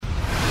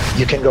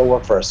You can go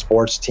work for a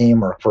sports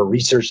team or for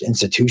research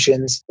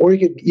institutions, or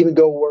you could even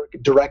go work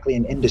directly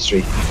in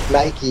industry.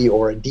 Nike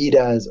or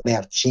Adidas, they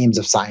have teams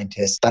of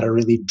scientists that are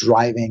really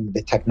driving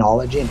the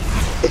technology. And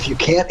if you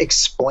can't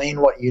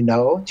explain what you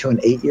know to an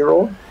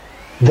 8-year-old,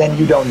 then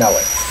you don't know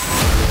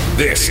it.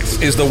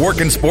 This is the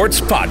Work in Sports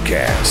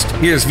Podcast.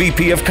 Here's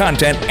VP of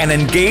Content and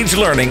Engaged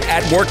Learning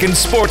at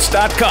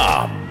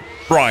workinsports.com,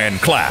 Brian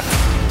Clapp.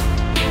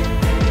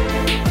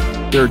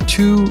 There are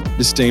two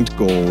distinct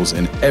goals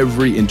in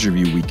every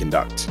interview we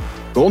conduct.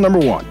 Goal number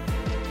one,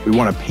 we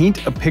want to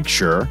paint a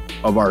picture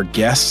of our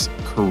guest's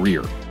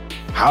career,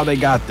 how they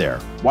got there,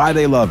 why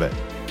they love it,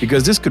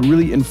 because this could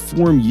really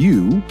inform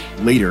you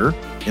later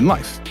in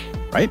life,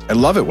 right? I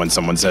love it when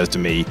someone says to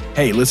me,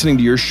 hey, listening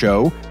to your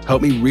show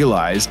helped me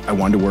realize I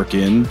wanted to work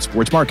in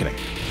sports marketing.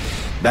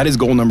 That is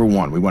goal number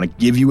one. We want to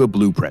give you a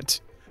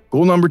blueprint.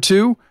 Goal number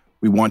two,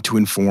 we want to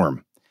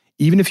inform.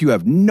 Even if you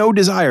have no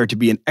desire to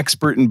be an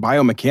expert in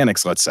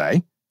biomechanics, let's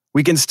say,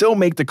 we can still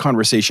make the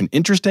conversation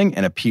interesting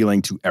and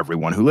appealing to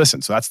everyone who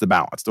listens. So that's the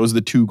balance. Those are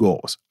the two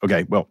goals.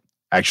 Okay, well,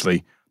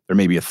 actually, there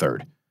may be a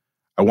third.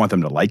 I want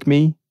them to like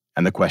me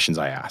and the questions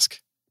I ask.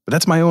 But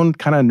that's my own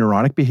kind of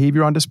neurotic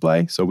behavior on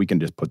display, so we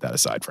can just put that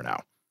aside for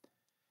now.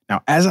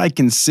 Now, as I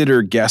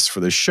consider guests for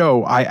the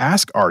show, I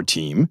ask our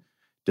team,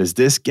 does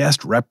this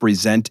guest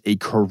represent a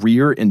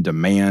career in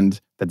demand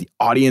that the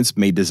audience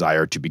may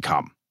desire to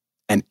become?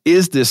 And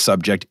is this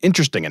subject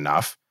interesting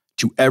enough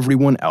to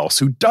everyone else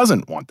who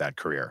doesn't want that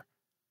career?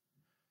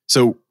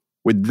 So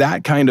with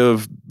that kind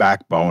of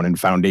backbone and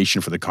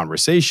foundation for the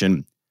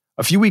conversation,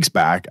 a few weeks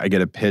back, I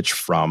get a pitch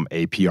from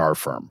a PR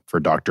firm for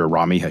Dr.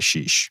 Rami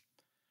Hashish.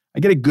 I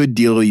get a good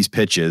deal of these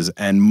pitches,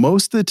 and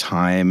most of the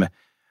time,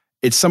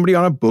 it's somebody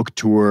on a book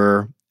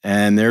tour,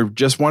 and they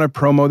just want to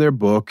promo their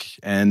book,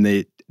 and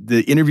the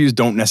interviews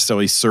don't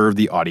necessarily serve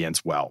the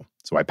audience well,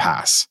 so I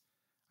pass.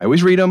 I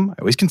always read them.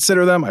 I always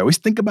consider them. I always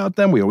think about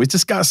them. We always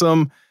discuss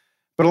them.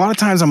 But a lot of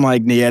times I'm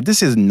like, yeah,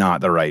 this is not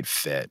the right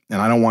fit.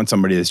 And I don't want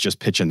somebody that's just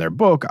pitching their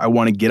book. I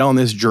want to get on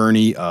this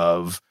journey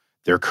of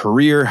their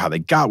career, how they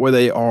got where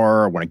they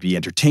are. I want to be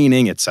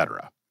entertaining,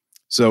 etc.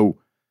 So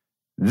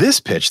this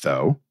pitch,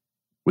 though,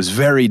 was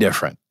very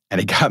different.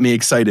 And it got me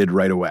excited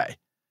right away.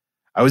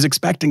 I was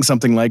expecting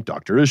something like,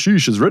 Dr.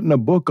 Hashish has written a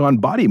book on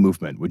body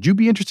movement. Would you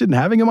be interested in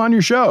having him on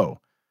your show?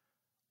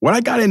 What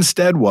I got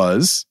instead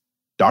was,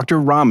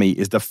 Dr. Rami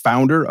is the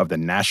founder of the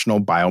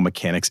National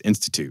Biomechanics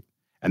Institute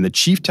and the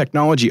Chief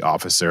Technology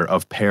Officer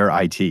of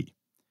pareIT.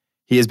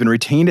 He has been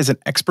retained as an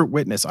expert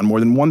witness on more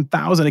than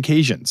 1,000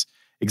 occasions,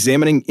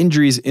 examining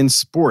injuries in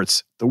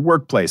sports, the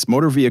workplace,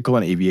 motor vehicle,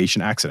 and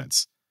aviation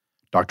accidents.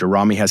 Dr.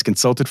 Rami has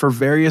consulted for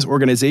various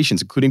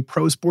organizations, including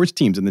pro sports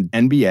teams in the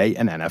NBA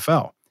and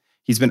NFL.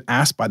 He's been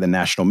asked by the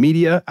national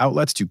media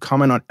outlets to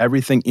comment on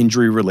everything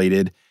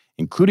injury-related,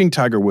 including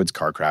Tiger Woods'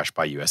 car crash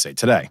by USA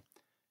Today.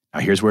 Now,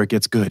 here's where it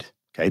gets good.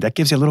 Okay, that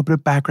gives you a little bit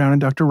of background in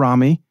Dr.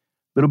 Rami, a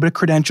little bit of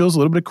credentials, a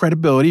little bit of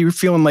credibility. You're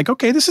feeling like,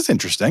 okay, this is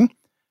interesting.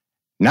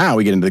 Now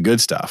we get into the good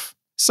stuff.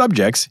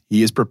 Subjects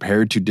he is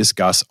prepared to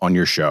discuss on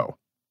your show.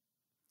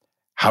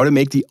 How to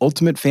make the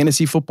ultimate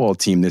fantasy football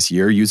team this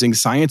year using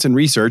science and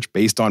research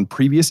based on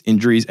previous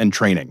injuries and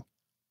training.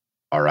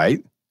 All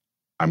right,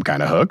 I'm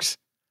kind of hooked.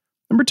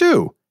 Number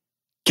 2,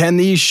 can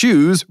these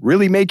shoes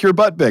really make your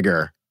butt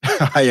bigger?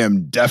 I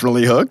am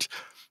definitely hooked.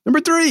 Number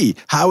 3,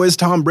 how is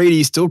Tom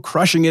Brady still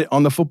crushing it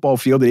on the football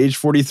field at age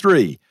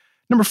 43?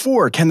 Number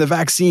 4, can the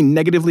vaccine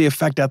negatively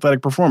affect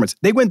athletic performance?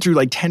 They went through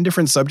like 10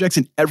 different subjects,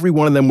 and every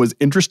one of them was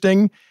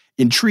interesting,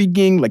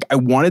 intriguing. Like I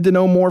wanted to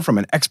know more from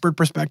an expert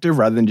perspective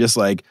rather than just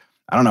like,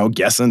 I don't know,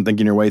 guessing,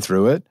 thinking your way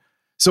through it.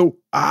 So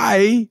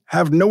I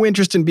have no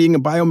interest in being a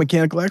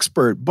biomechanical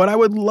expert, but I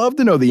would love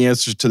to know the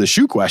answers to the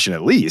shoe question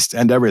at least,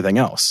 and everything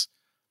else.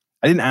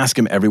 I didn't ask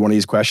him every one of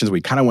these questions.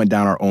 We kind of went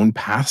down our own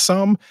path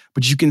some,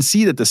 but you can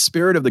see that the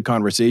spirit of the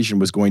conversation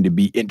was going to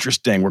be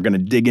interesting. We're going to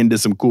dig into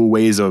some cool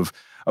ways of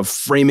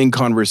framing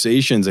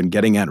conversations and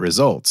getting at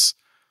results.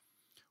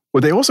 What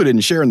they also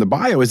didn't share in the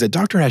bio is that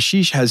Dr.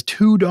 Hashish has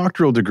 2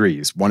 doctoral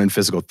degrees, one in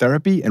physical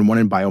therapy and one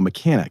in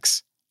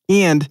biomechanics.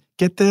 And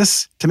get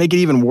this, to make it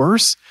even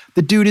worse,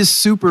 the dude is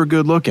super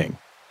good looking,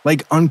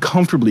 like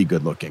uncomfortably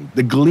good looking.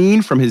 The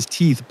gleam from his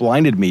teeth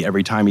blinded me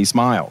every time he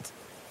smiled.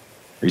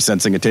 Are you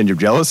sensing a tinge of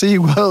jealousy?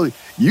 Well,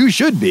 you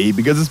should be,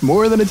 because it's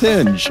more than a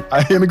tinge.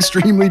 I am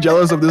extremely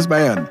jealous of this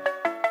man.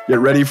 Get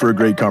ready for a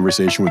great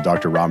conversation with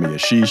Dr. Rami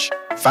Hashish,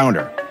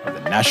 founder of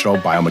the National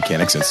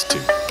Biomechanics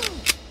Institute.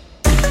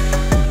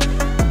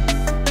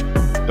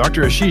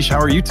 Dr. Hashish, how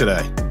are you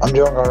today? I'm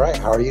doing all right.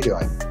 How are you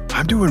doing?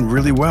 I'm doing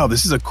really well.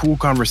 This is a cool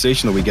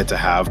conversation that we get to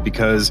have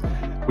because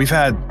we've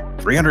had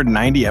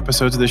 390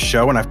 episodes of this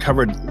show, and I've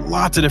covered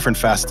lots of different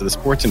facets of the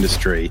sports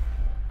industry.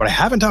 But I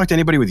haven't talked to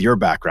anybody with your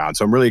background,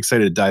 so I'm really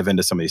excited to dive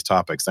into some of these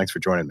topics. Thanks for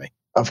joining me.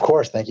 Of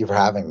course. Thank you for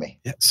having me.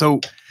 Yeah,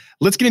 so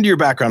let's get into your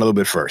background a little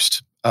bit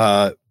first.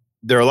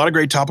 There are a lot of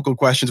great topical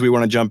questions we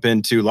want to jump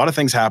into, a lot of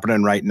things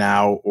happening right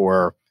now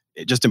or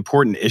just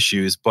important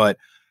issues, but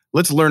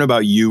let's learn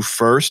about you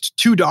first.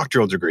 2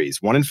 doctoral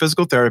degrees, one in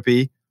physical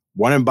therapy,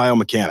 one in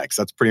biomechanics.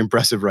 That's pretty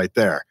impressive right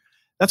there.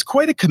 That's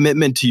quite a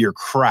commitment to your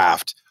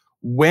craft.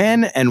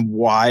 When and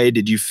why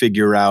did you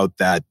figure out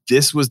that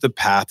this was the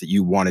path that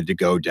you wanted to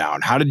go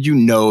down? How did you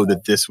know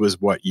that this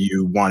was what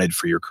you wanted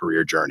for your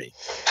career journey?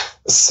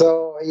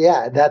 So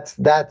yeah,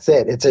 that's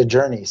it. It's a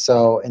journey.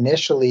 So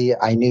initially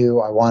I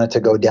knew I wanted to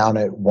go down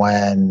it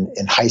when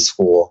in high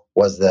school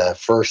was the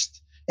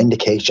first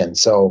indication.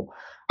 So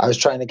I was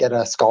trying to get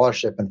a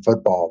scholarship in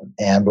football,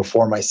 and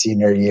before my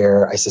senior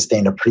year, I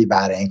sustained a pretty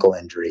bad ankle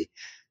injury,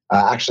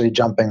 actually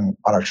jumping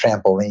on a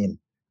trampoline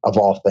of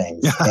all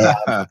things. And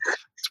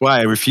That's why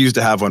I refuse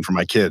to have one for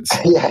my kids.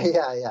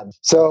 yeah.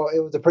 So it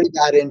was a pretty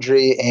bad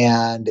injury,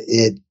 and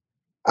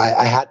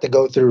I had to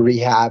go through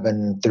rehab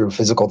and through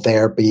physical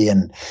therapy,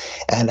 and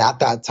at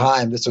that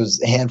time, this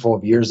was a handful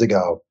of years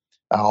ago,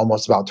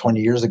 almost about 20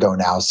 years ago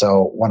now.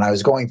 So when I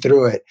was going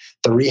through it,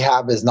 the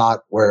rehab is not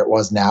where it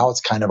was now.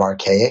 It's kind of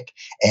archaic,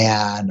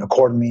 and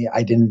accordingly,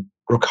 I didn't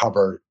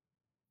recover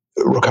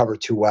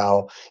too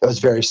well. It was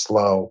very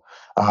slow,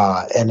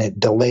 and it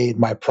delayed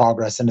my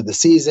progress into the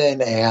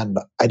season, and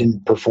I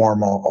didn't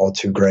perform all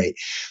too great.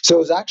 So it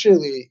was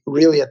actually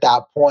really at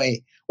that point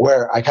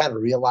where I kind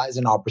of realized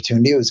an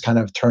opportunity was kind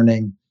of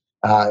turning.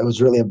 It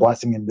was really a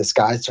blessing in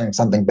disguise, turning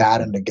something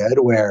bad into good.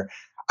 Where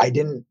I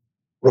didn't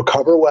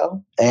recover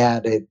well,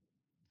 and it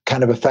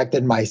kind of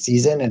affected my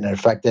season and it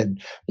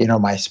affected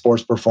my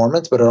sports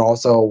performance. But it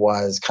also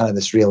was kind of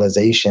this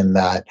realization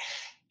that,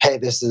 hey,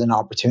 this is an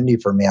opportunity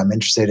for me. I'm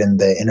interested in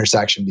the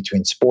intersection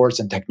between sports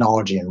and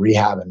technology and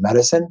rehab and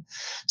medicine.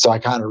 So I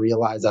kind of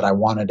realized that I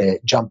wanted to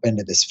jump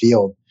into this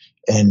field,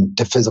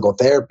 into physical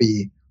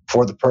therapy,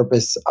 for the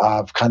purpose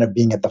of kind of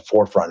being at the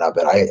forefront of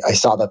it. I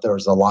saw that there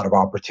was a lot of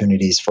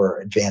opportunities for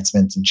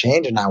advancements and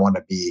change, and I want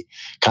to be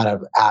kind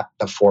of at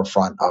the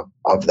forefront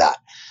of that.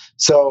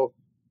 So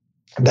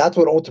that's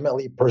what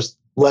ultimately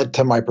led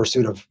to my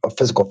pursuit of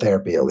physical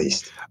therapy, at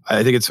least.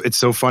 I think it's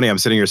so funny. I'm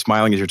sitting here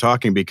smiling as you're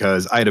talking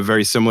because I had a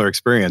very similar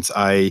experience.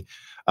 I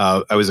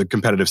was a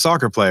competitive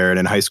soccer player, and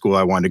in high school,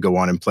 I wanted to go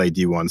on and play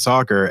D1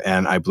 soccer,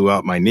 and I blew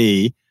out my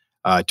knee,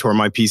 tore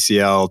my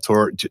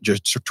PCL,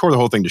 just tore the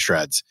whole thing to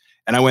shreds.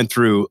 And I went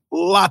through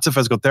lots of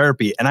physical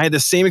therapy, and I had the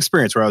same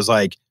experience where I was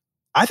like,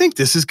 I think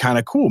this is kind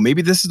of cool.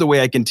 Maybe this is the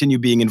way I continue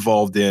being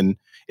involved in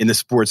the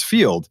sports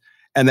field.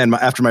 And then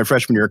after my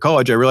freshman year of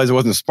college, I realized I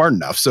wasn't smart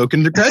enough. So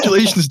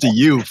congratulations to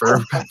you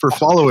for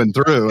following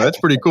through. That's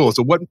pretty cool.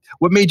 So what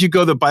made you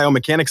go the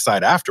biomechanics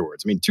side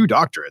afterwards? I mean, 2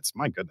 doctorates.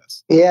 My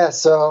goodness. Yeah.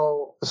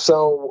 So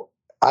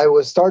I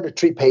was starting to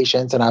treat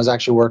patients, and I was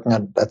actually working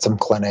at some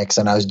clinics,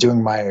 and I was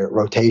doing my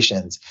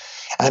rotations.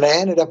 And I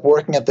ended up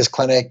working at this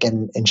clinic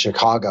in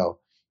Chicago,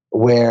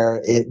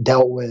 where it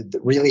dealt with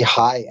really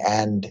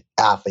high-end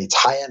athletes,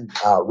 high-end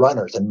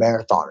runners and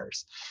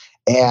marathoners.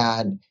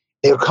 And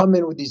they would come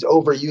in with these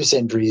overuse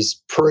injuries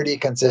pretty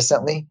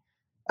consistently.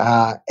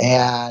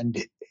 And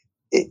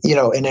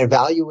in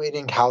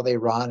evaluating how they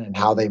run and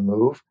how they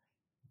move,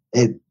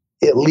 it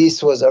at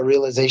least was a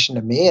realization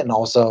to me, and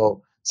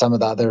also some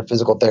of the other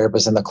physical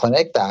therapists in the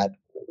clinic, that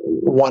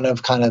one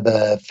of kind of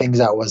the things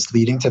that was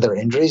leading to their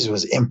injuries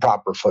was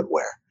improper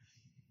footwear.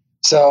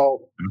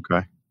 So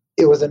okay,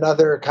 it was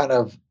another kind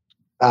of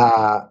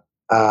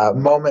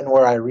moment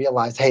where I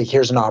realized, hey,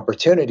 here's an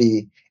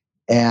opportunity.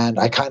 And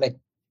I kind of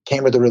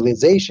came to the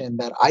realization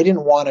that I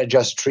didn't want to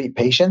just treat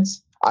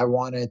patients. I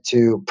wanted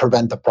to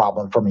prevent the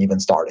problem from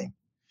even starting.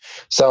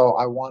 So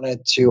I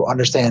wanted to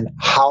understand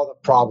how the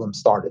problem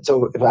started.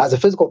 So as a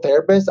physical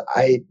therapist,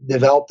 I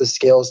developed the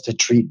skills to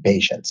treat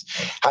patients,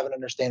 have an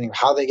understanding of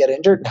how they get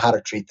injured and how to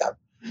treat them.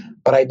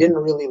 But I didn't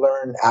really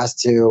learn as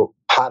to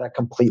how to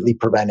completely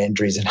prevent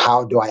injuries, and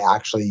how do I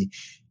actually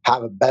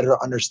have a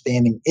better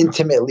understanding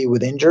intimately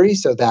with injury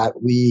so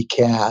that we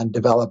can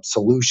develop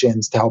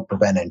solutions to help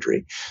prevent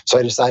injury. So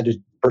I decided to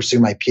pursue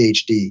my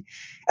PhD.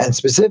 And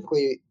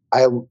specifically,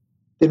 I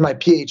did my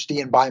PhD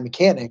in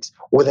biomechanics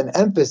with an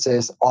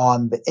emphasis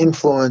on the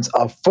influence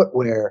of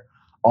footwear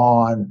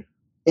on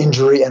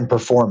injury and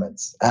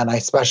performance. And I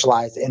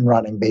specialized in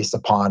running based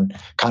upon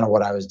kind of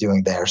what I was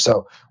doing there.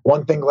 So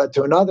one thing led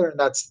to another, and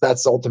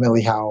that's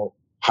ultimately how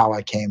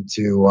I came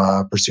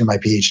to pursue my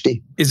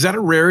PhD. Is that a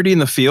rarity in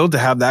the field to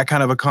have that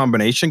kind of a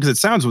combination? Because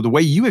it sounds, the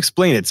way you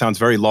explain it sounds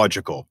very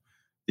logical.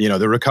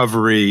 The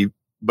recovery,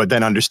 but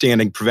then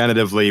understanding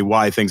preventatively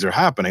why things are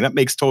happening. That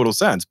makes total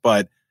sense.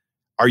 But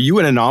are you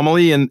an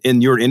anomaly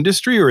in your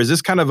industry, or is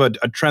this kind of a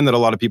trend that a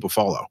lot of people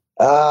follow?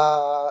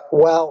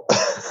 Well,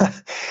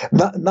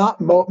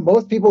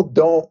 most people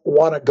don't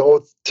want to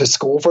go to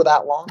school for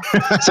that long.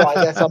 So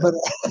I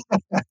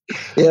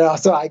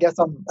guess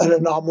I'm an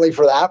anomaly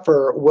for that,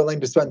 for willing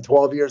to spend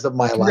 12 years of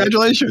my life.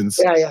 Congratulations.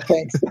 Yeah,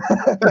 thanks.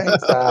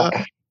 Thanks.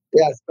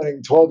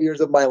 Spending 12 years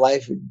of my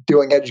life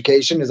doing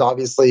education is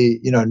obviously,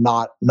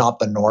 not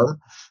the norm,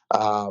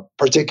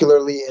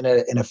 particularly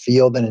in a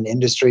field and an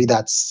industry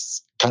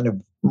that's kind of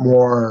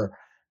more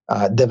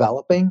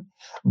developing.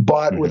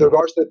 But with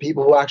regards to the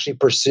people who actually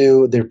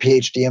pursue their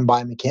PhD in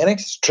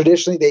biomechanics,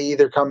 traditionally they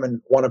either come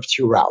in one of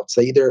two routes.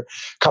 They either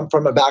come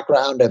from a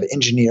background of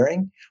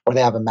engineering, or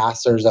they have a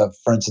master's of,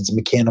 for instance,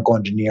 mechanical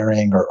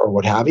engineering or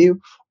what have you,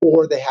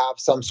 or they have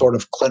some sort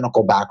of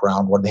clinical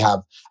background where they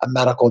have a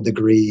medical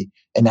degree,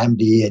 an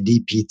MD, a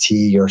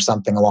DPT, or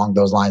something along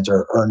those lines,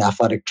 or an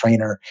athletic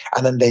trainer,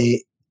 and then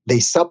they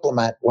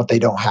supplement what they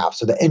don't have.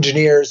 So the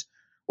engineers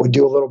would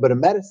do a little bit of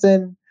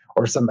medicine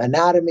or some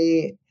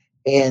anatomy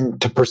in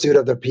to pursuit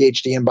of their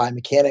PhD in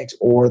biomechanics,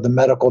 or the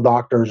medical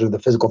doctors or the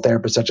physical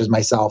therapists such as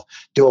myself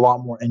do a lot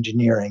more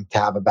engineering to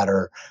have a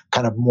better,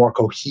 kind of more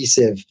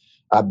cohesive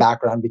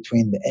background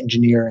between the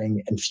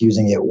engineering and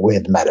fusing it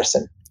with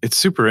medicine. It's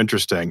super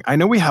interesting. I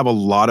know we have a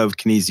lot of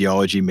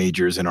kinesiology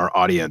majors in our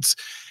audience.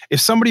 If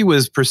somebody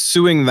was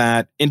pursuing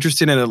that,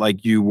 interested in it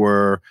like you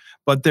were,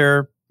 but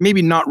they're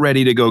maybe not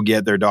ready to go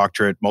get their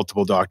doctorate,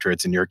 multiple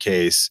doctorates in your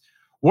case,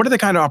 what are the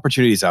kind of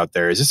opportunities out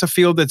there? Is this a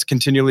field that's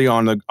continually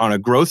on a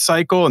growth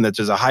cycle and that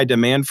there's a high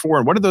demand for?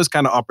 And what do those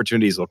kind of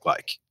opportunities look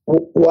like?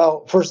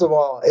 Well, first of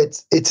all,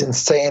 it's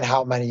insane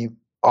how many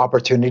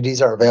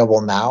opportunities are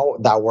available now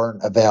that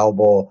weren't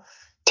available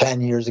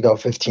 10 years ago,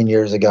 15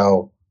 years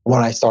ago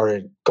when I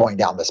started going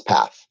down this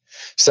path.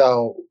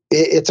 So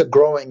it's a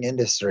growing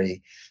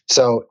industry.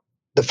 So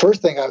the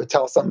first thing I would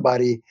tell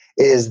somebody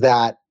is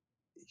that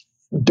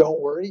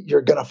don't worry,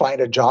 you're going to find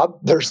a job.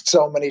 There's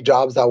so many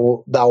jobs that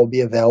will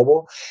be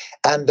available,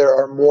 and there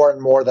are more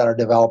and more that are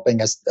developing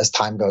as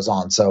time goes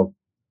on. So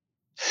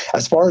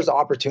as far as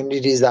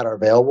opportunities that are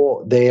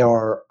available, they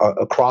are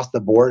across the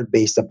board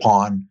based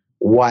upon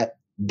what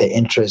the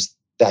interest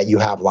that you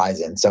have lies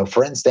in. So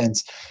for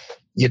instance,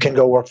 you can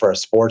go work for a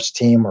sports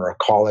team or a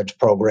college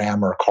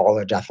program or a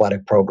college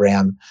athletic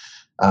program.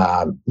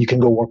 You can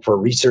go work for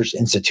research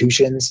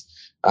institutions.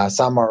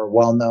 Some are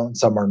well known,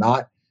 some are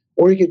not.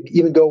 Or you could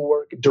even go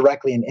work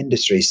directly in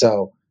industry.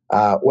 So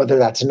whether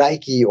that's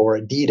Nike or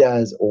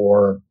Adidas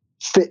or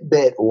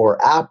Fitbit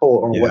or Apple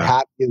or what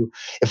have you,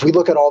 if we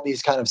look at all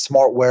these kind of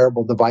smart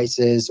wearable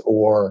devices,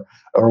 or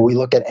we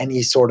look at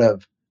any sort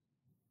of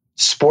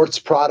sports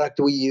product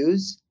we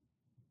use,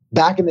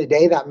 back in the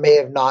day, that may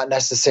have not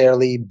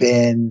necessarily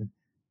been,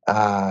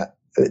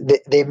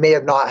 they may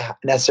have not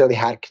necessarily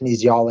had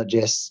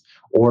kinesiologists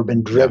or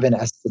been driven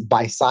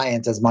by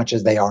science as much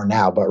as they are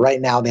now. But right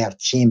now they have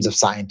teams of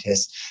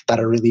scientists that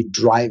are really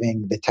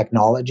driving the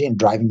technology and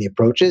driving the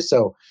approaches.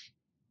 So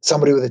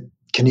somebody with a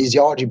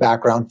kinesiology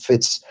background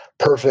fits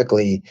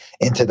perfectly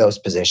into those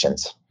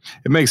positions.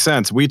 It makes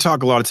sense. We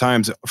talk a lot of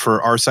times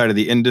for our side of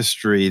the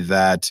industry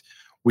that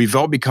we've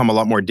all become a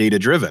lot more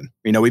data-driven.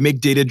 You know, we make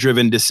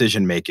data-driven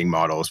decision-making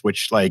models,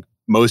 which like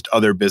most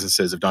other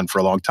businesses have done for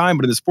a long time.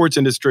 But in the sports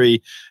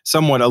industry,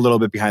 somewhat a little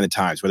bit behind the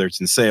times, whether it's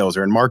in sales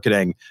or in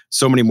marketing,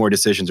 so many more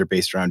decisions are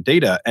based around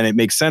data. And it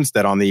makes sense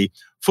that on the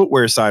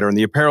footwear side or on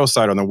the apparel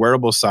side, or on the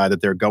wearable side,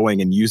 that they're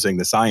going and using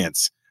the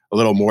science a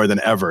little more than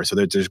ever. So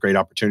there's great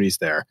opportunities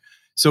there.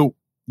 So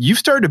you've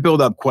started to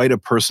build up quite a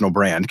personal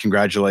brand.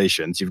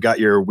 Congratulations. You've got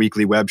your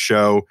weekly web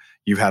show.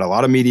 You've had a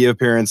lot of media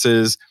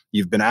appearances.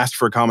 You've been asked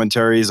for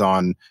commentaries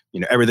on,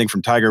 everything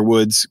from Tiger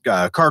Woods'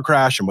 car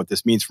crash and what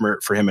this means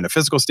for him in a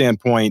physical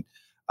standpoint.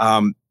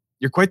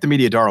 You're quite the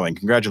media darling.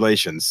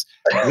 Congratulations.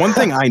 One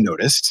thing I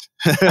noticed,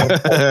 you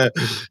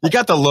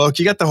got the look,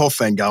 you got the whole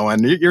thing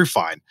going. You're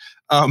fine.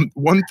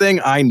 One thing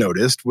I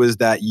noticed was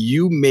that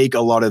you make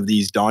a lot of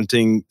these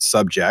daunting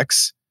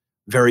subjects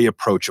very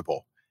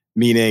approachable,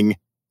 meaning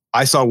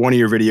I saw one of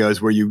your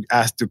videos where you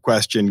asked the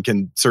question,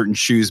 can certain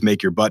shoes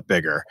make your butt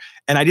bigger?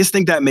 And I just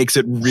think that makes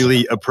it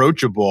really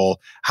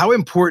approachable. How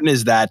important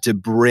is that to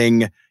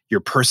bring your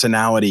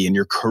personality and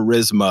your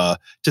charisma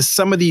to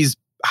some of these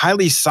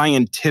highly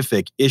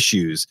scientific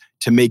issues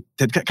to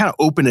kind of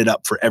open it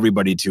up for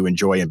everybody to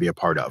enjoy and be a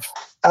part of?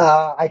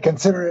 I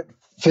consider it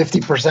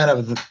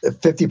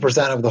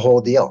 50% of the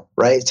whole deal,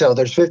 right? So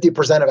there's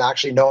 50% of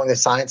actually knowing the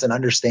science and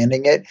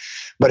understanding it.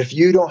 But if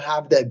you don't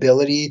have the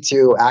ability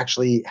to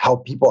actually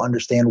help people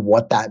understand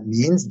what that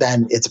means,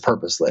 then it's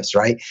purposeless,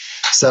 right?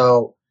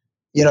 So,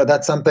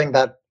 that's something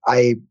that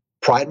I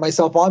pride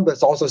myself on, but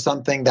it's also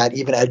something that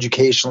even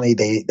educationally,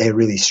 they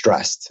really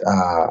stressed.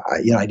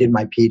 I did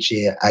my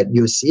PhD at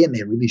USC, and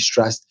they really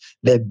stressed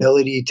the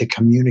ability to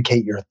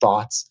communicate your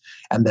thoughts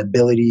and the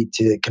ability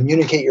to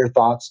communicate your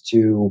thoughts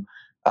to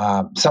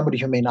somebody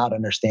who may not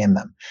understand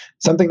them.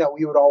 Something that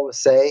we would always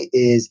say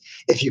is,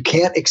 if you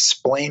can't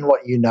explain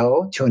what you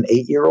know to an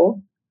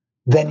 8-year-old,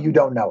 then you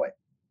don't know it,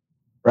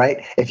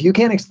 right? If you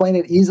can't explain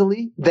it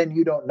easily, then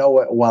you don't know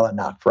it well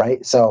enough,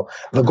 right? So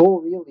the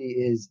goal really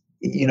is,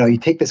 you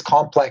take this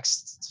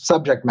complex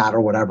subject matter,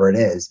 whatever it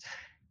is,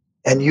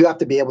 and you have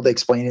to be able to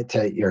explain it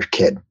to your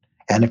kid.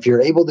 And if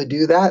you're able to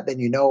do that, then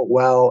you know it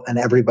well and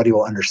everybody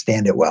will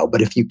understand it well.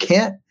 But if you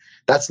can't,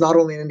 that's not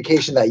only an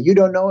indication that you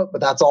don't know it,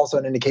 but that's also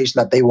an indication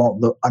that they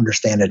won't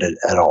understand it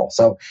at all.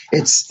 So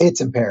it's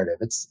imperative.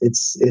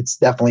 It's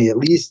definitely at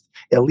least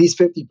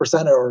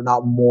 50% or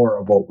not more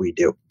of what we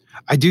do.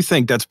 I do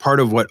think that's part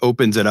of what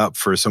opens it up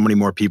for so many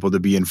more people to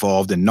be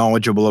involved and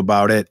knowledgeable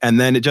about it. And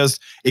then it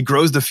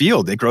grows the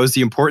field. It grows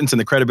the importance and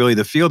the credibility of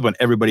the field when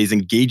everybody's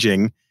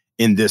engaging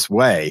in this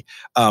way.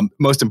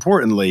 Most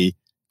importantly,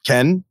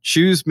 can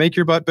shoes make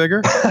your butt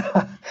bigger?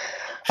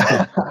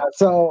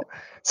 So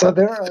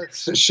there are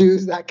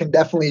shoes that can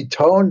definitely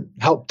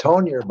help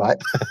tone your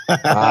butt.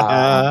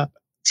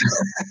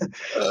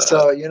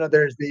 So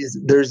there's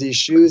these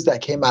shoes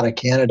that came out of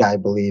Canada, I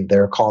believe.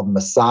 They're called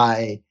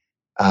Maasai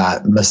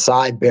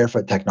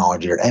barefoot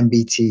technology, or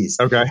MBTs.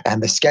 Okay.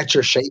 And the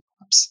Skechers shape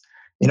ups.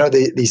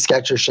 These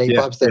Skechers shape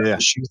ups. They're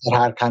shoes that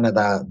had kind of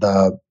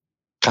the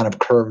kind of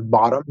curved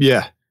bottom.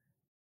 Yeah.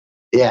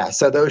 Yeah.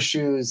 So those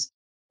shoes,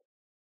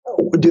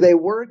 do they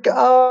work?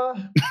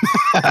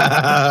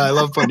 I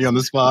love putting you on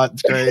the spot.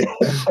 It's great.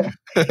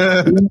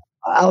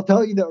 I'll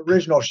tell you, the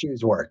original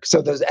shoes work.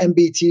 So those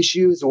MBT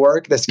shoes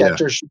work. The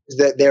Skechers shoes,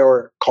 that they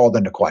were called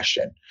into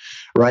question,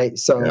 right?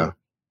 So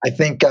I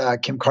think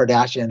Kim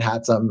Kardashian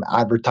had some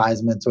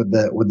advertisements with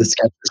the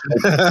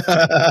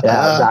Skechers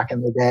back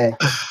in the day,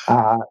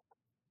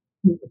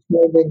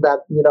 claiming that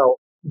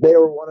they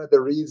were one of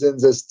the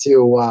reasons as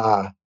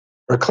to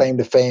her claim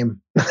to fame.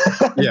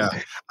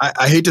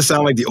 I hate to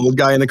sound like the old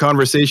guy in the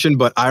conversation,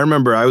 but I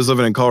remember I was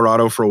living in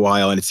Colorado for a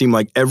while, and it seemed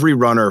like every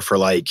runner for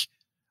like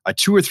a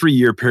 2 or 3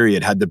 year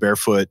period had the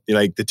barefoot,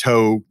 like the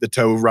toe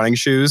running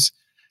shoes.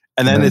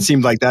 And then it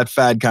seemed like that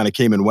fad kind of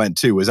came and went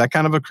too. Was that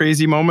kind of a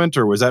crazy moment,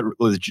 or was that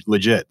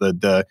legit?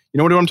 The you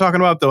know what I'm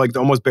talking about? The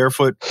almost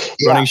barefoot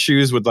running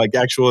shoes with like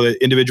actual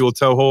individual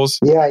toe holes.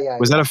 Yeah.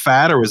 Was that a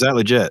fad, or was that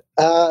legit?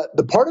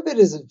 The part of it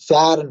is a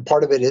fad and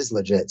part of it is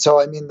legit.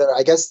 So I mean,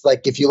 I guess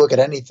like if you look at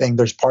anything,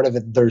 there's part of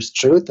it, there's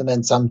truth, and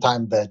then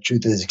sometimes the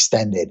truth is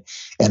extended,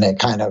 and it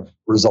kind of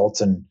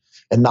results in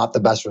not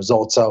the best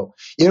result. So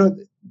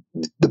the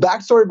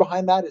backstory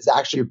behind that is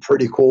actually a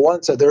pretty cool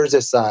one. So there's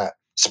this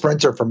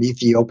sprinter from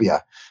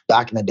Ethiopia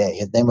back in the day.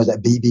 His name was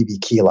Abibi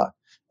Bikila.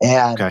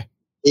 And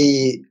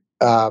he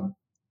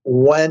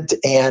went,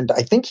 and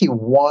I think he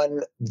won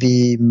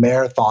the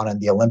marathon in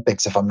the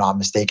Olympics, if I'm not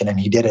mistaken, and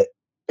he did it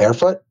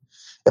barefoot.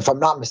 If I'm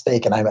not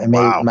mistaken, I may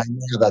have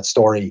that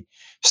story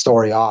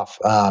off.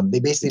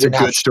 They basically didn't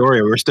have a good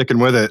story. We're sticking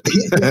with it.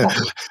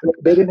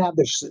 They didn't have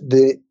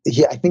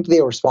I think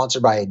they were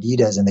sponsored by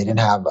Adidas, and they didn't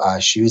have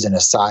shoes in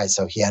his size,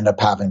 so he ended up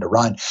having to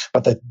run.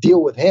 But the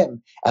deal with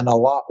him and a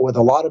lot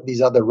of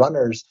these other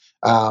runners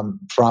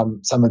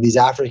from some of these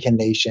African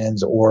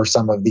nations or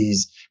some of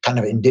these kind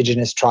of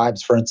indigenous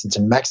tribes, for instance,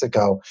 in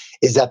Mexico,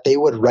 is that they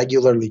would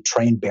regularly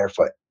train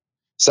barefoot.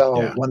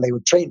 So when they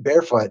would train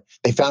barefoot,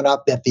 they found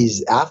out that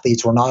these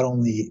athletes were not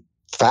only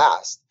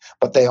fast,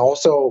 but they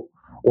also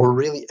were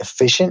really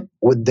efficient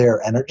with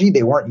their energy.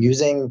 They weren't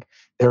using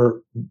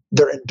their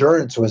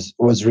endurance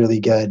was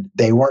really good.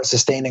 They weren't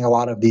sustaining a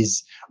lot of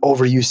these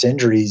overuse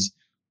injuries.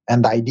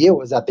 And the idea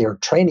was that they were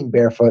training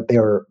barefoot. They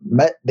were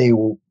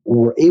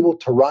able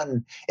to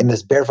run in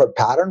this barefoot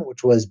pattern,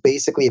 which was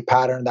basically a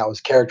pattern that was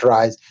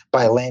characterized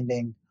by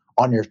landing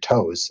on your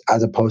toes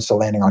as opposed to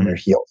landing on your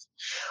heels.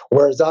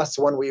 Whereas us,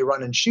 when we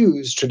run in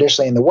shoes,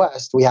 traditionally in the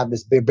West, we have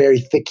this very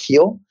thick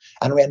heel,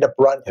 and we end up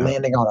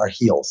landing on our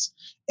heels.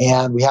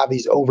 And we have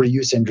these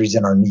overuse injuries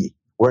in our knee,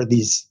 where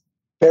these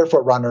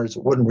barefoot runners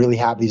wouldn't really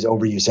have these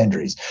overuse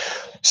injuries.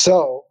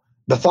 So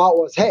the thought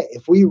was, hey,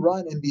 if we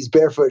run in these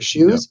barefoot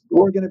shoes,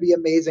 we're going to be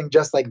amazing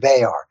just like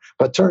they are.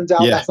 But turns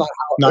out that's not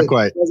how not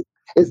quite.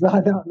 It's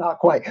not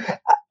quite.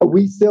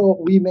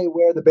 We may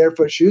wear the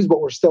barefoot shoes,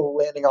 but we're still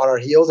landing on our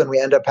heels, and we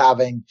end up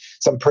having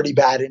some pretty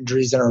bad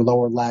injuries in our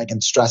lower leg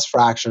and stress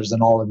fractures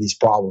and all of these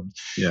problems.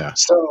 Yeah.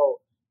 So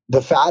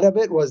the fad of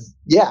it was,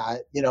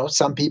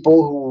 some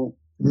people who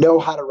know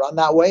how to run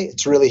that way,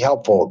 it's really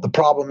helpful. The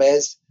problem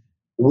is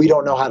we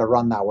don't know how to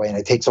run that way, and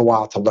it takes a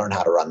while to learn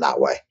how to run that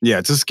way. Yeah,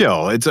 it's a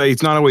skill.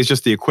 It's not always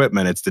just the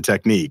equipment, it's the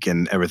technique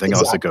and everything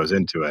else that goes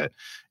into it.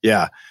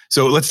 Yeah.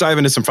 So let's dive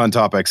into some fun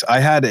topics. I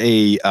had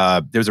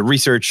there's a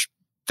research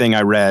thing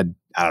I read,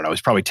 I don't know, it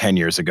was probably 10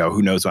 years ago.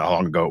 Who knows how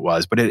long ago it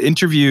was, but they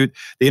interviewed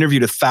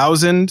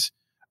 1,000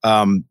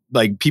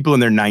 people in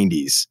their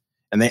 90s,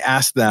 and they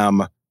asked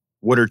them,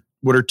 what are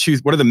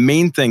the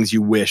main things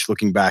you wish,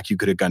 looking back, you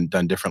could have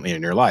done differently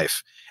in your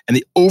life? And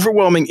the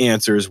overwhelming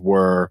answers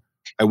were,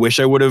 I wish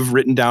I would have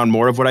written down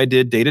more of what I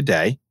did day to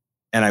day,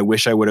 and I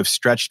wish I would have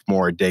stretched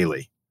more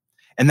daily.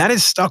 And that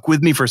has stuck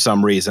with me for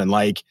some reason.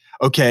 Like,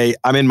 okay,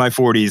 I'm in my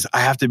 40s.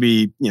 I have to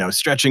be,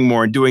 stretching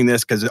more and doing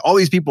this because all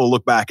these people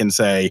look back and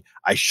say,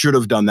 I should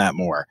have done that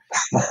more.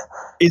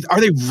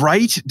 Are they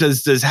right?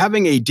 Does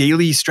having a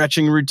daily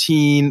stretching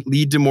routine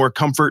lead to more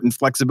comfort and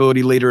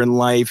flexibility later in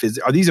life?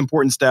 Are these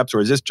important steps, or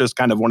is this just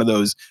kind of one of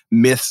those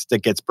myths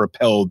that gets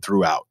propelled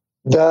throughout?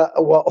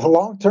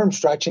 Long-term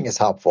stretching is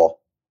helpful,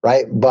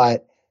 right?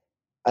 But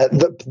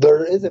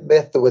there is a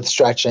myth with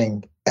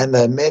stretching, and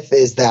the myth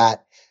is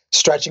that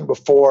stretching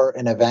before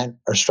an event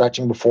or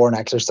stretching before an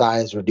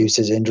exercise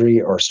reduces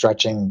injury, or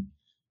stretching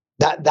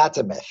that's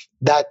a myth.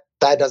 That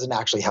doesn't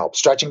actually help.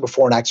 Stretching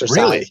before an exercise.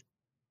 Really?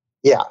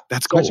 Yeah.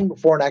 That's stretching cool.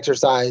 Before an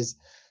exercise,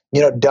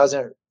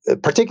 doesn't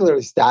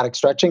particularly static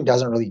stretching,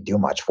 doesn't really do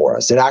much for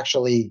us. It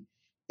actually,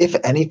 if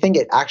anything,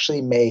 it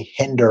actually may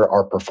hinder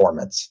our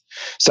performance.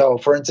 So,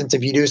 for instance,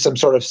 if you do some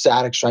sort of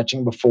static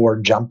stretching before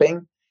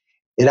jumping,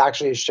 it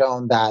actually is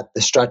shown that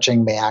the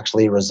stretching may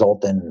actually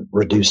result in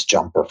reduced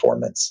jump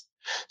performance.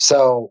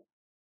 So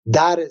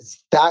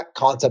that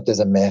concept is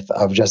a myth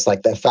of just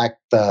like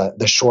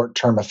the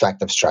short-term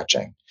effect of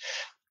stretching.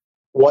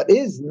 What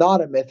is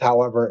not a myth,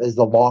 however, is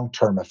the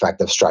long-term effect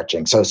of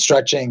stretching. So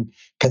stretching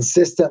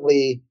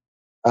consistently,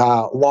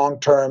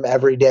 long-term,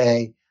 every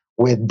day,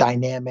 with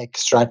dynamic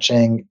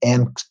stretching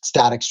and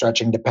static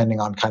stretching,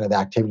 depending on kind of the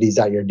activities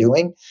that you're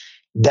doing,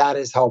 that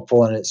is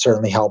helpful, and it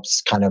certainly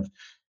helps kind of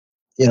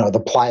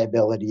the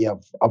pliability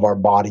of our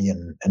body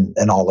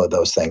and all of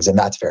those things, and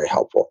that's very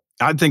helpful.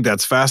 I think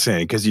that's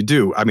fascinating because you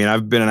do. I mean,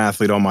 I've been an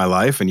athlete all my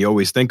life, and you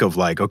always think of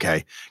like,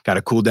 okay, got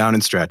to cool down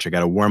and stretch. I got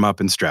to warm up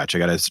and stretch. I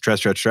got to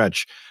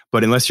stretch.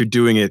 But unless you're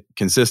doing it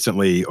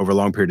consistently over a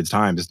long period of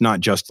time, it's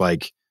not just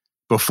like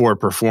before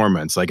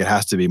performance. Like it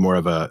has to be more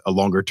of a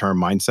longer term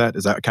mindset.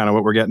 Is that kind of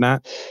what we're getting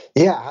at?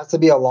 Yeah, it has to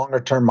be a longer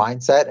term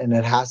mindset, and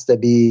it has to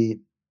be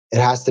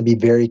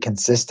very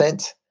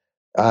consistent.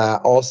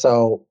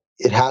 Also,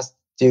 it has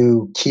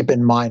to keep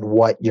in mind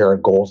what your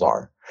goals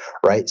are,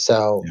 right?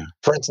 So,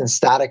 for instance,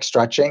 static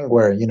stretching,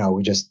 where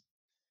we just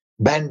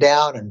bend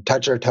down and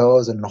touch our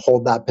toes and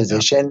hold that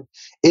position,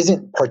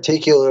 isn't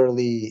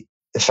particularly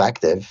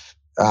effective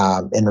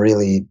in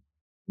really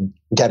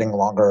getting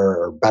longer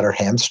or better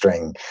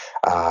hamstring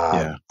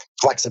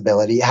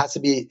flexibility. It has to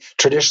be,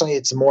 traditionally,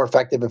 it's more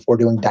effective if we're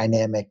doing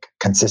dynamic,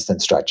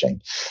 consistent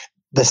stretching.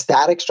 The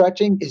static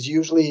stretching is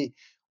usually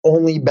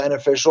only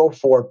beneficial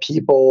for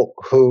people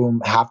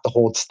who have to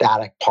hold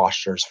static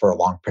postures for a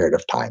long period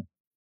of time.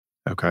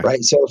 Okay.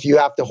 Right. So if you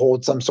have to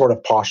hold some sort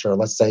of posture,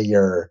 let's say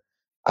you're,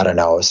 I don't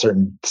know, a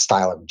certain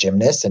style of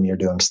gymnast and you're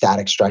doing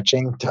static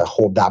stretching to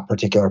hold that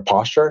particular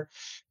posture,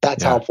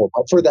 that's helpful.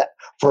 But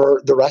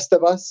for the rest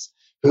of us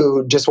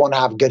who just want to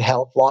have good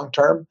health long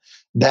term,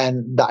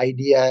 then the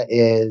idea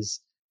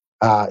is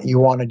you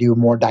want to do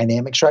more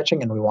dynamic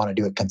stretching, and we want to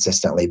do it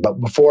consistently.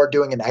 But before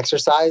doing an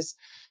exercise,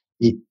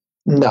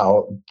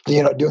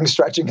 doing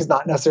stretching is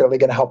not necessarily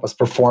going to help us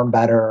perform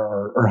better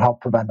or help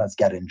prevent us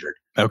get injured.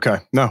 Okay.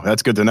 No,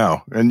 that's good to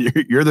know. And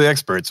you're the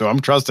expert, so I'm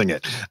trusting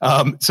it.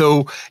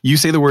 So you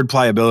say the word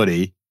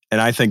pliability,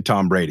 and I think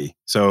Tom Brady.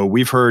 So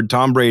we've heard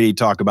Tom Brady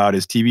talk about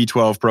his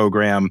TB12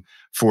 program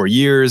for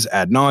years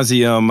ad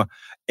nauseum.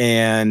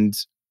 And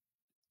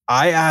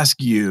I ask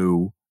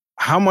you,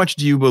 how much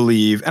do you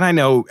believe? And I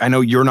know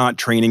you're not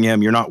training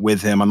him, you're not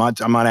with him. I'm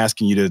not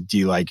asking you to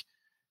be like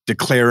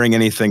declaring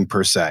anything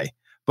per se.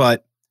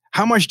 But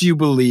how much do you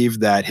believe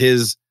that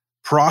his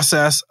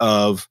process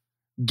of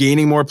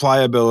gaining more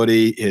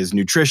pliability, his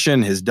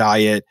nutrition, his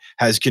diet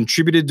has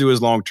contributed to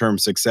his long-term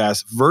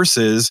success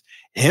versus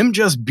him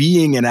just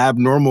being an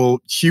abnormal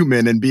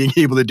human and being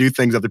able to do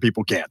things other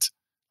people can't?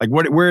 Like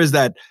where is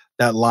that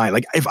line?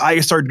 Like if I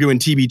start doing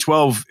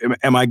TB12,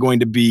 am I going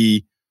to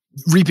be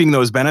reaping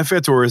those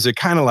benefits, or is it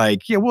kind of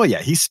like,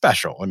 he's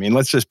special? I mean,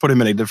 let's just put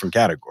him in a different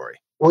category.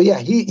 Well, yeah,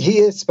 he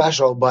is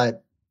special,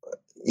 but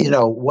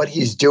what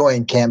he's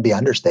doing can't be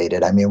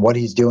understated. I mean, what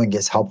he's doing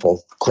is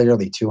helpful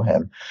clearly to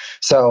him.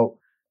 So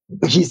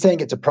he's saying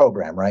it's a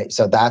program, right?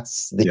 So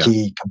that's the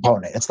key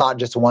component. It's not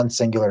just one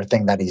singular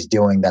thing that he's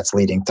doing that's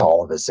leading to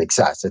all of his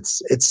success.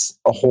 It's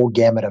a whole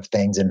gamut of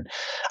things. And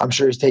I'm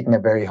sure he's taking a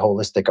very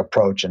holistic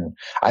approach. And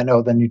I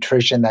know the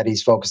nutrition that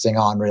he's focusing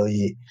on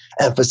really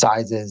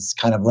emphasizes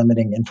kind of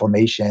limiting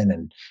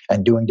inflammation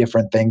and doing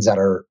different things that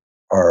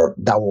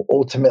will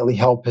ultimately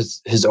help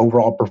his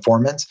overall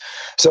performance.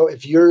 So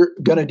if you're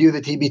going to do the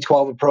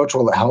TB12 approach,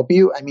 will it help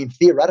you? I mean,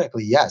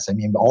 theoretically, yes. I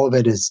mean, all of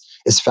it is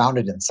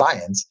founded in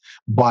science,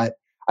 but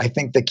I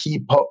think the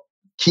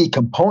key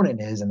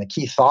component is, and the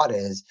key thought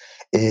is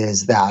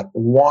that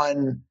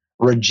one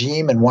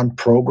regime and one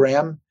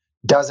program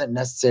doesn't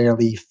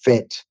necessarily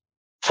fit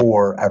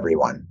for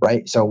everyone,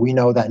 right? So we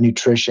know that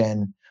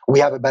nutrition, we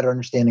have a better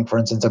understanding, for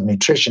instance, of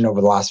nutrition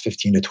over the last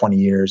 15 to 20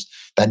 years,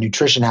 that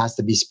nutrition has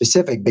to be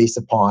specific based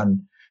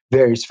upon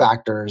various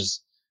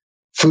factors,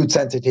 food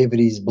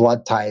sensitivities,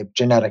 blood type,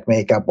 genetic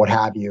makeup, what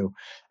have you.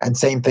 And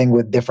same thing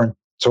with different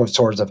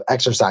sorts of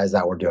exercise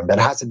that we're doing. That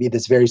it has to be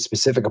this very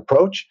specific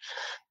approach,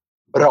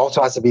 but it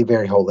also has to be a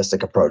very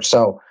holistic approach.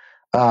 So,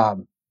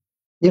 to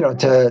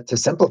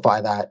simplify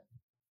that,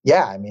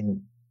 I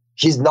mean,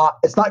 it's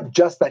not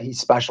just that he's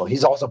special.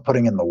 He's also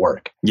putting in the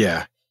work.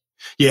 Yeah.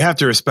 You have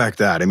to respect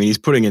that. I mean, he's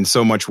putting in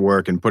so much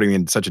work and putting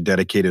in such a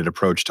dedicated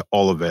approach to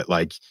all of it.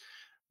 Like,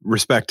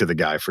 respect to the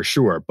guy for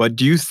sure. But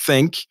do you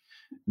think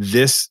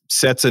this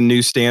sets a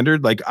new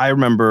standard? Like, I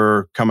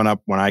remember coming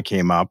up when I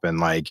came up, and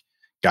like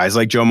guys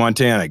like Joe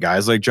Montana,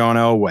 guys like John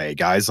Elway,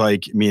 guys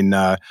like,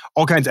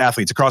 all kinds of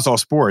athletes across all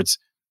sports.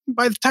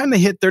 By the time they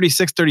hit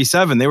 36,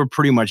 37, they were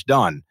pretty much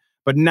done.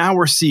 But now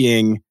we're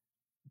seeing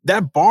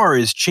that bar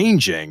is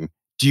changing.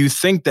 Do you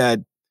think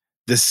that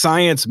the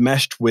science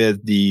meshed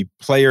with the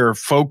player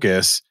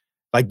focus,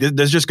 like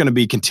there's just going to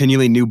be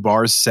continually new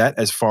bars set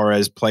as far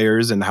as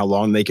players and how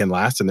long they can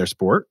last in their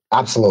sport?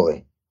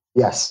 Absolutely.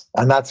 Yes.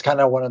 And that's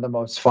kind of one of the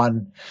most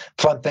fun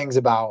things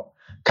about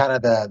kind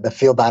of the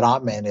field that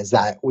I'm in, is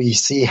that we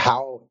see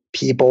how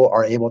people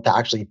are able to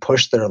actually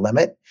push their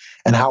limit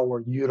and how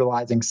we're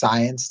utilizing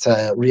science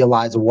to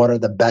realize what are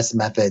the best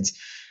methods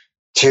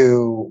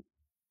to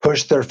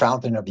push their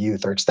fountain of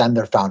youth or extend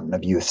their fountain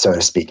of youth, so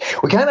to speak.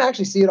 We kind of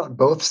actually see it on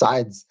both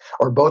sides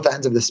or both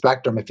ends of the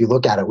spectrum. If you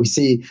look at it, we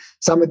see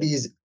some of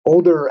these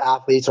older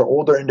athletes or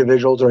older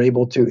individuals are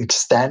able to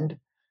extend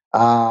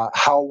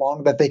how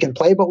long that they can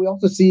play, but we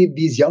also see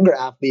these younger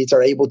athletes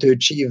are able to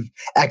achieve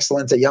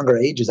excellence at younger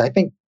ages. I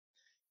think,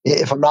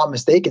 if I'm not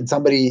mistaken,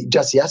 somebody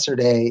just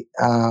yesterday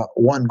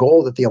won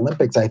gold at the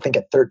Olympics, I think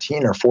at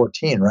 13 or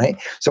 14, right?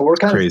 So we're It's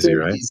kind of crazy, seeing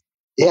right? these,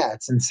 yeah,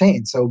 it's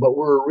insane. So, but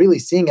we're really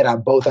seeing it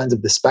at both ends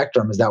of the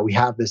spectrum, is that we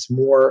have this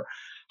more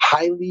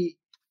highly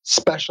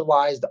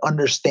specialized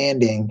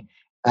understanding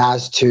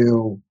as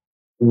to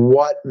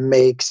what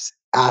makes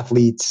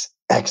athletes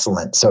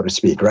excellent, so to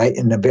speak, right?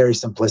 In a very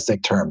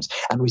simplistic terms.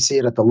 And we see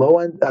it at the low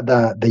end,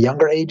 the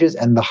younger ages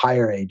and the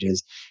higher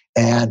ages.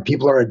 And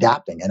people are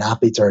adapting and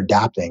athletes are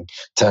adapting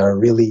to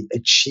really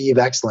achieve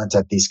excellence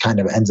at these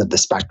kind of ends of the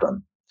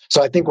spectrum.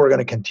 So I think we're going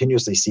to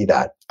continuously see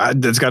that.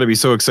 That's got to be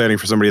so exciting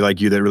for somebody like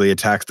you that really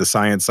attacks the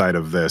science side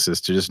of this, is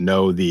to just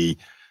know the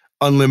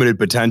unlimited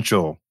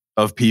potential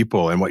of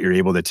people and what you're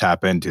able to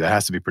tap into. That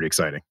has to be pretty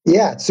exciting.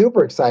 Yeah, it's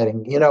super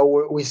exciting.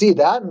 We see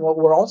that. And what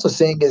we're also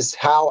seeing is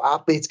how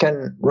athletes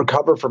can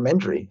recover from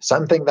injury.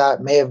 Something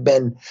that may have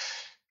been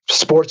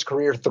sports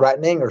career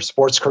threatening or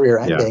sports career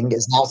Yeah. ending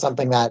is now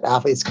something that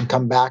athletes can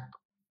come back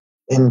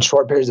in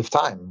short periods of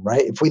time,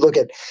 right? If we look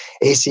at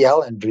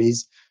ACL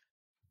injuries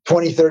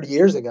 20, 30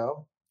 years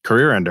ago,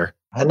 Career ender.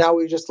 and now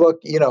we just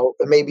look,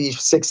 maybe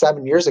 6,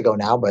 7 years ago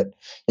now, but,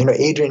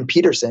 Adrian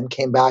Peterson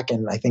came back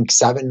in, I think,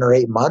 7 or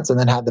 8 months and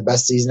then had the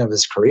best season of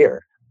his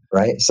career,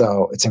 right?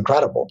 So it's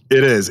incredible.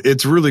 It is.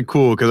 It's really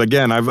cool because,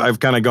 again, I've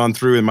kind of gone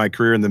through in my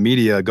career in the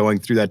media, going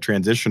through that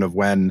transition of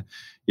when,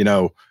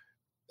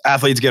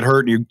 athletes get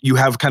hurt, and you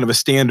have kind of a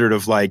standard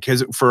of like,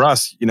 because for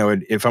us,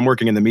 if I'm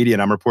working in the media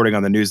and I'm reporting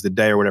on the news of the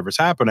day or whatever's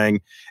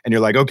happening, and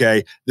you're like,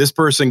 okay, this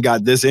person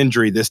got this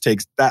injury, this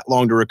takes that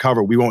long to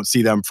recover, we won't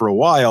see them for a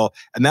while,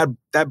 and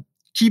that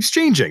keeps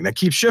changing, that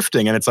keeps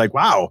shifting, and it's like,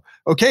 wow,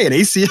 okay, an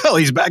ACL,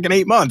 he's back in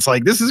 8 months,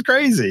 like this is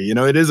crazy.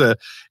 It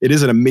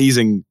is an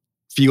amazing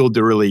field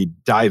to really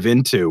dive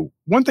into.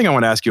 One thing I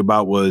want to ask you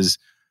about was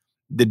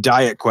the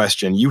diet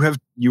question. You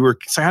were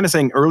kind of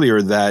saying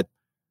earlier that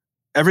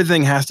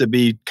everything has to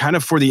be kind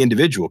of for the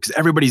individual because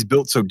everybody's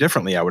built so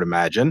differently, I would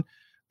imagine.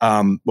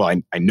 Well,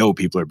 I know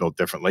people are built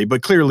differently,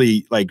 but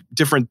clearly like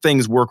different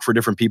things work for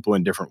different people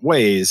in different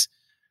ways.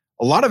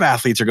 A lot of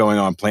athletes are going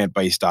on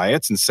plant-based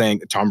diets and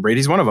saying, Tom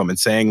Brady's one of them, and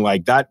saying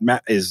like that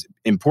is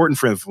important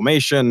for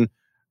inflammation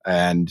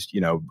and,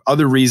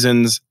 other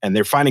reasons. And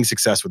they're finding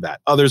success with that.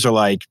 Others are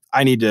like,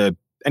 I need to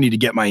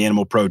get my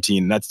animal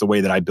protein. That's the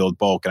way that I build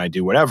bulk and I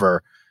do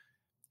whatever.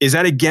 Is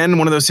that, again,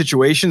 one of those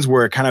situations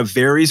where it kind of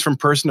varies from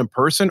person to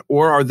person,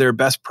 or are there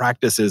best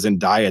practices in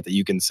diet that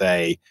you can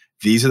say,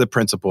 these are the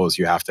principles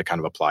you have to kind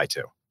of apply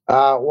to?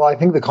 Well, I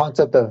think the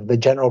concept of the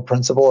general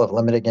principle of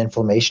limiting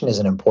inflammation is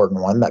an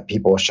important one that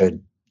people should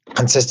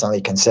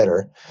consistently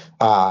consider.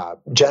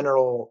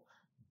 General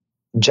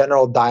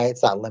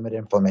diets that limit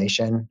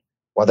inflammation,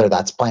 whether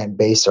that's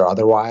plant-based or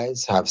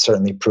otherwise, have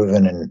certainly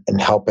proven in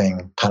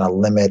helping kind of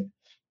limit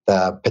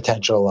the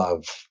potential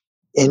of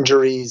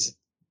injuries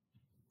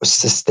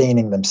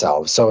sustaining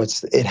themselves. So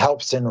it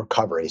helps in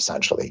recovery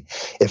essentially.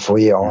 If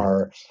we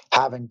are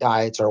having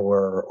diets or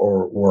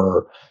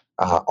we're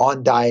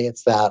on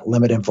diets that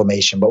limit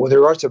inflammation, but with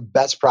regards to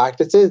best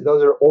practices,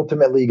 those are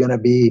ultimately going to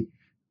be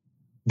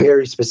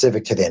very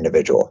specific to the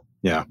individual.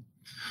 Yeah.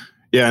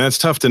 Yeah, and it's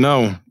tough to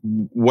know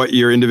what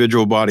your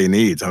individual body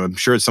needs. I'm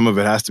sure some of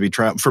it has to be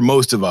trial. For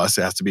most of us,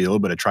 it has to be a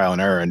little bit of trial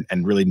and error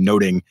and really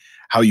noting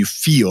how you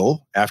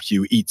feel after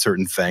you eat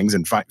certain things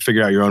and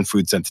figure out your own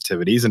food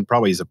sensitivities. And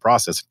probably as a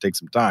process, it takes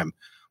some time.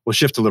 We'll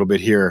shift a little bit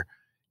here.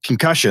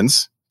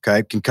 Concussions,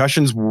 okay?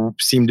 Concussions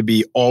seem to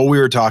be all we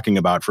were talking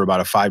about for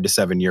about a 5 to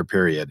 7 year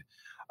period.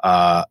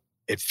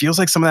 It feels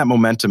like some of that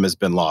momentum has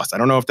been lost. I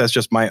don't know if that's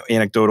just my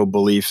anecdotal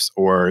beliefs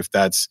or if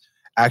that's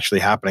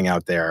actually happening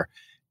out there.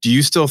 Do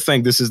you still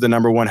think this is the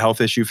number one health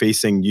issue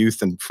facing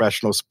youth and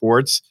professional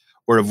sports?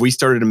 Or have we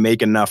started to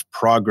make enough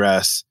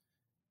progress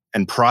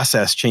and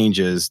process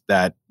changes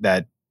that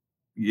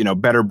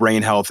better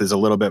brain health is a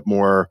little bit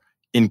more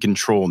in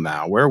control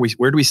now? Where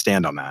do we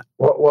stand on that?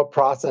 What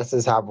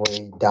processes have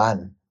we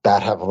done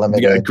that have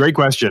limited? Yeah, great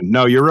question.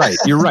 No, you're right.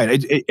 You're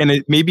right.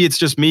 Maybe it's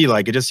just me.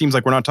 Like, it just seems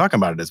like we're not talking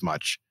about it as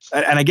much.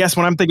 And I guess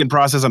when I'm thinking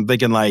process, I'm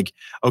thinking like,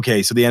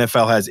 okay, so the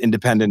NFL has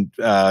independent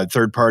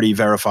third-party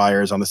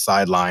verifiers on the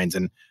sidelines,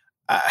 and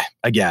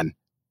again,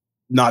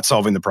 not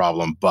solving the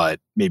problem, but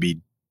maybe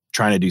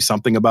trying to do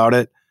something about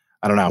it.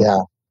 I don't know. Yeah.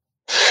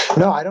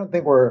 No, I don't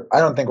think we're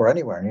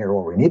anywhere near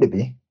where we need to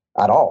be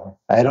at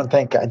all. I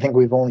think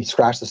we've only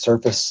scratched the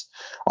surface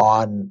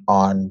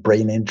on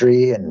brain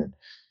injury and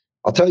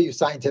I'll tell you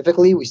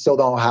scientifically, we still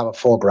don't have a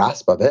full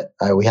grasp of it.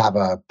 We have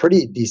a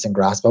pretty decent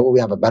grasp of it. We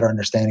have a better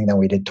understanding than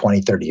we did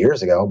 20, 30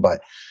 years ago,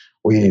 but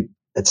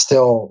it's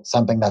still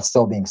something that's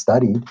still being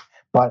studied.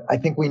 But I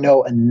think we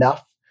know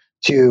enough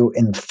to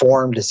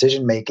inform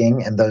decision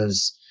making, and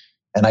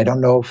I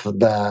don't know if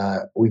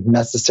we've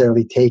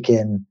necessarily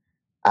taken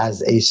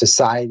as a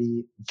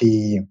society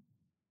the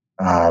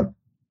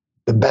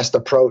best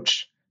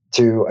approach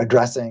to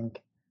addressing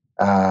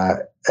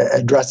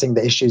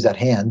the issues at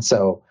hand.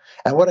 So,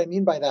 and what I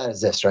mean by that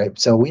is this, right?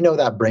 So we know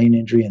that brain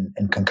injury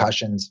and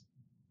concussions.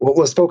 Well,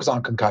 let's focus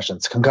on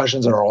concussions.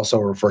 Concussions are also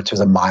referred to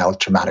as a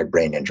mild traumatic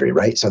brain injury,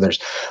 right? So there's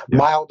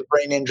mild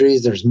brain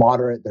injuries, there's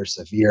moderate, there's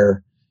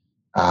severe,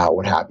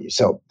 what have you.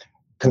 So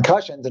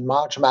concussions and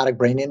mild traumatic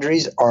brain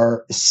injuries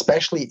are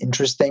especially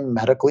interesting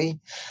medically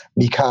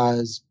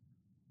because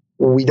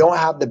we don't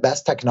have the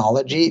best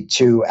technology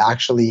to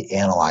actually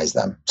analyze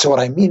them. So what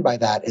I mean by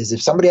that is if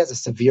somebody has a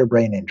severe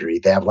brain injury,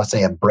 they have, let's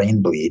say, a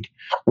brain bleed,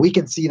 we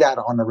can see that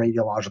on a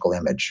radiological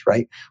image,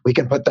 right? We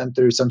can put them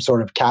through some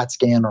sort of CAT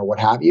scan or what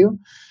have you,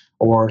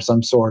 or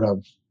some sort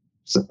of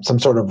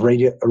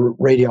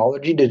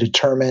radiology to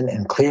determine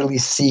and clearly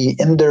see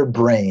in their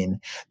brain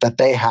that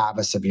they have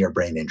a severe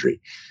brain injury.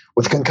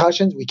 With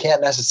concussions, we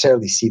can't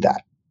necessarily see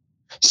that.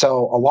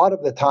 So a lot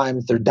of the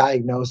times they're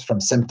diagnosed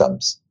from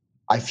symptoms.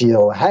 I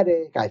feel a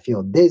headache, I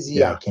feel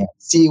dizzy, I can't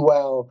see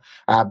well,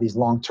 I have these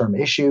long-term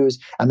issues.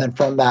 And then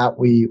from that,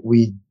 we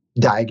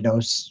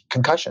diagnose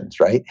concussions,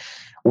 right?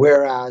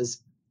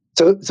 Whereas,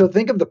 so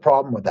think of the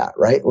problem with that,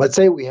 right? Let's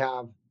say we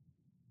have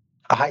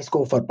a high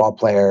school football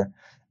player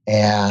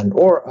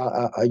or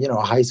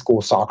a high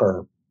school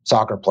soccer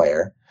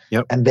player,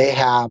 and they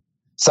have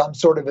some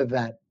sort of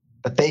event,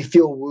 but they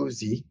feel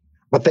woozy,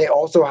 but they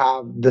also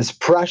have this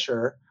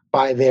pressure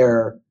by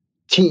their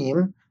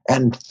team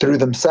and through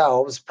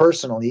themselves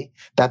personally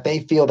that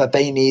they feel that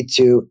they need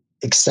to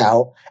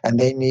excel and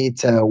they need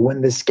to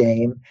win this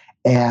game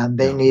and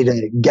they need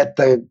to get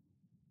the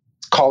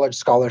college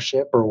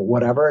scholarship or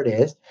whatever it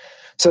is.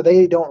 So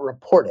they don't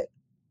report it.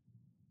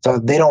 So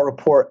they don't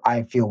report,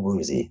 I feel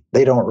woozy.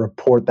 They don't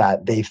report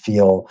that they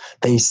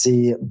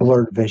see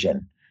blurred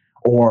vision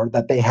or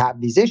that they have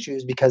these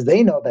issues because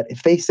they know that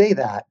if they say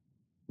that,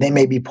 they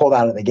may be pulled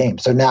out of the game.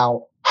 So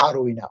now how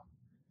do we know?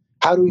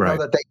 How do we know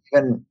that they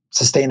even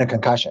sustain a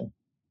concussion,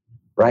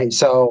 right?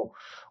 So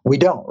we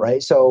don't,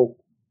 right? So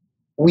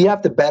we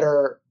have to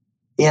better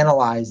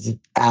analyze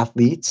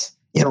athletes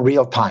in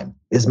real time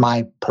is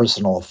my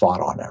personal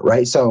thought on it,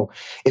 right? So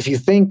if you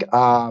think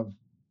of,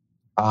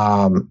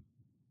 a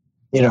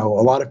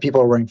lot of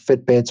people are wearing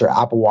Fitbits or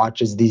Apple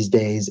Watches these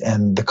days,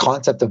 and the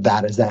concept of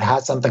that is that it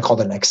has something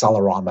called an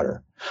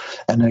accelerometer.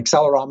 And an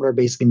accelerometer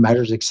basically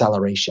measures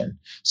acceleration.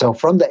 So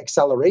from the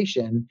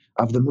acceleration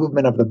of the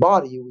movement of the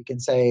body, we can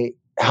say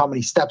how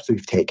many steps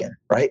we've taken,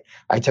 right?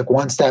 I took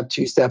 1 step,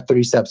 2 steps,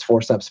 3 steps,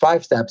 4 steps,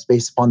 5 steps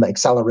based upon the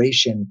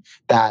acceleration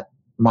that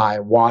my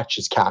watch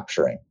is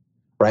capturing,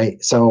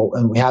 right? So,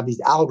 and we have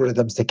these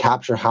algorithms to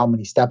capture how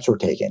many steps we're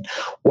taking.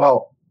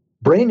 Well,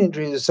 brain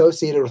injury is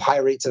associated with high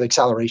rates of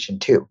acceleration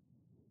too,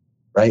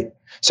 right?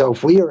 So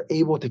if we are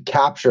able to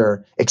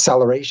capture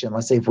acceleration,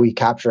 let's say if we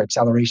capture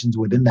accelerations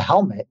within the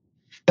helmet,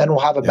 then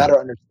we'll have a better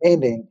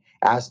understanding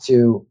as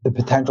to the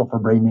potential for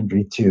brain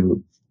injury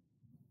to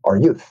our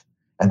youth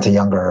and to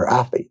younger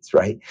athletes,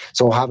 right?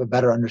 So we'll have a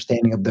better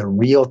understanding of the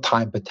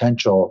real-time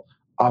potential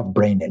of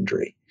brain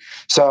injury.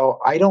 So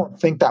I don't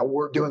think that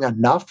we're doing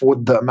enough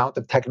with the amount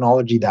of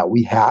technology that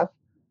we have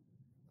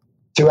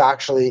to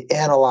actually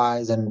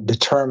analyze and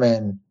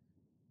determine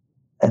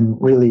and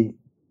really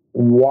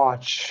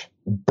watch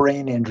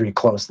brain injury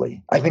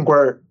closely. I think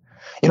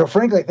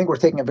frankly, I think we're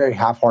taking a very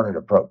half-hearted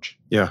approach.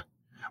 Yeah.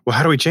 Well,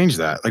 how do we change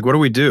that? Like, what do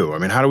we do? I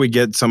mean, how do we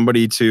get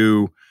somebody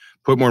to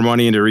put more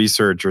money into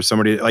research or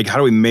somebody, like, how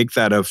do we make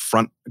that a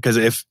front? Because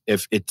if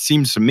it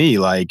seems to me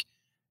like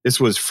this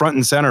was front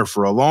and center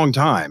for a long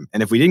time,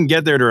 and if we didn't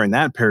get there during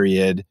that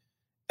period,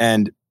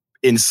 and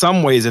in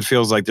some ways it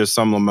feels like there's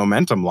some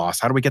momentum loss,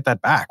 how do we get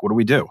that back? What do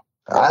we do?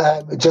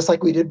 Just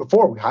like we did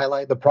before, we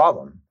highlight the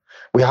problem.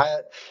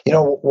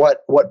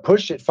 What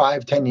pushed it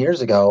 5-10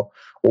 years ago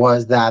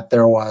was that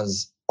there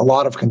was a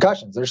lot of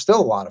concussions. There's still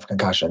a lot of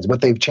concussions,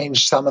 but they've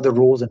changed some of the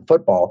rules in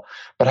football.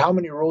 But how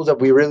many rules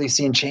have we really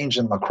seen change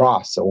in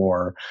lacrosse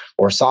or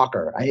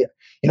soccer?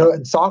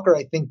 In soccer,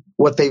 I think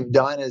what they've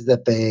done is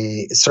that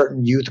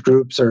certain youth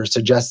groups are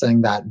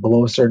suggesting that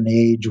below a certain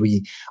age,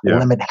 we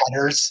limit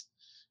headers.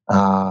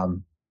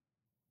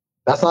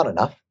 That's not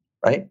enough,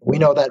 right? We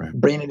know that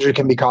brain injury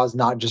can be caused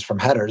not just from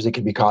headers; it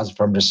can be caused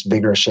from just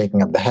vigorous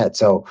shaking of the head.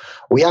 So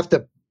we have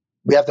to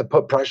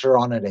put pressure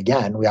on it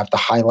again. We have to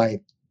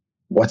highlight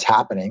what's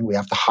happening. We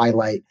have to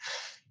highlight.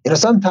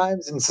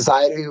 Sometimes in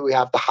society we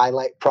have to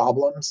highlight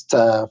problems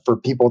for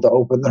people to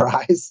open their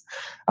eyes,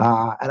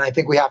 and I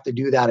think we have to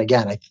do that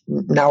again.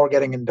 Now we're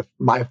getting into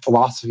my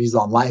philosophies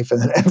on life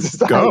and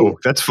society. Go,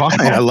 that's fine.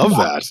 I love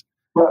that.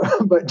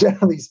 But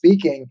generally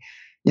speaking,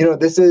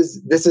 this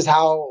is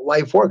how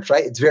life works,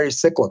 right? It's very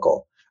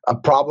cyclical. A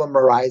problem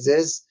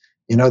arises,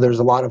 There's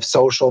a lot of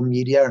social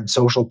media and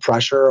social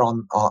pressure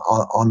on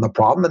the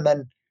problem,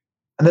 and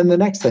then the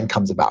next thing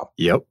comes about.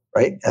 Yep.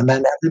 Right. And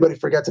then everybody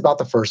forgets about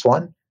the first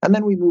one. And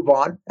then we move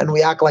on and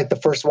we act like the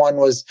first one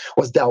was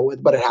dealt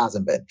with, but it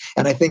hasn't been.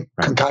 And I think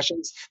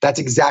concussions, that's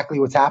exactly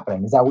what's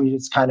happening, is that we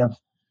just kind of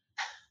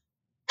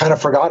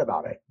forgot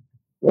about it.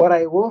 What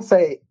I will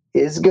say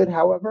is good,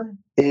 however,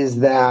 is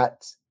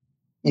that,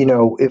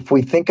 if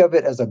we think of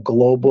it as a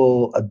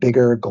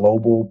bigger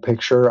global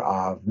picture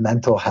of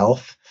mental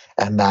health,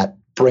 and that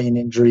brain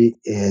injury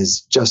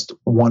is just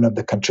one of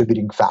the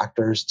contributing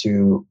factors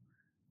to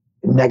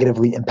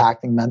negatively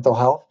impacting mental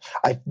health,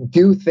 I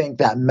do think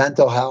that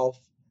mental health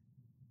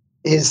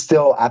is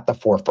still at the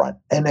forefront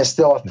and is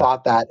still a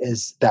thought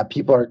that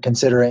people are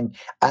considering.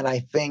 And I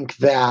think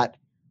that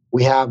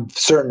we have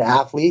certain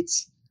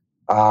athletes,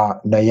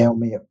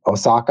 Naomi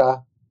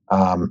Osaka,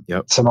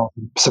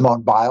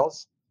 Simone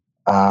Biles,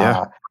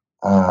 are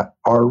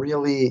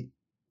really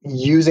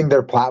using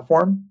their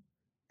platform,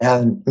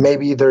 and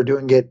maybe they're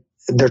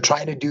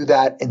trying to do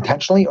that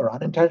intentionally or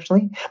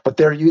unintentionally, but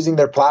they're using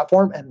their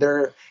platform and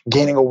they're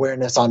gaining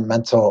awareness on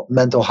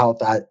mental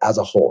health as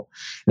a whole.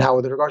 Now,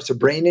 with regards to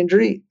brain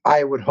injury,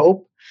 I would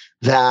hope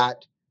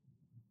that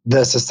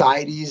the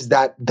societies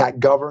that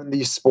govern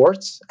these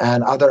sports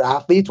and other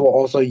athletes will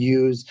also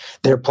use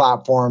their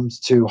platforms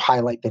to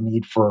highlight the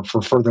need for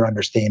further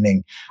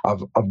understanding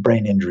of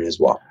brain injury as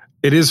well.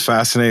 It is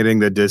fascinating,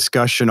 the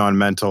discussion on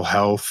mental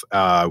health.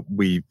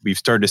 We've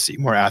started to see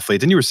more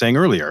athletes, and you were saying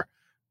earlier,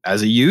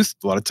 as a youth,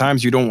 a lot of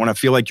times you don't want to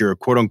feel like you're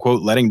quote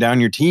unquote letting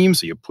down your team,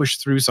 so you push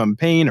through some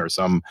pain or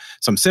some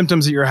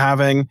symptoms that you're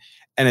having.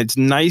 And it's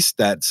nice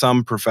that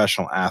some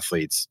professional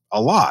athletes,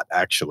 a lot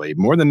actually,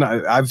 more than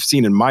I've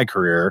seen in my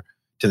career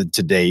to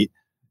date,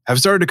 have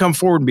started to come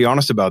forward and be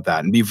honest about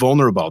that and be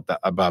vulnerable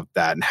about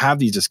that and have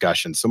these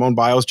discussions. Simone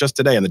Biles just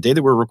today, on the day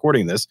that we're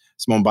recording this,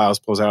 Simone Biles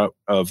pulls out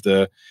of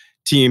the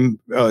team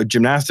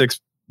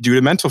gymnastics due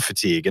to mental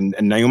fatigue. And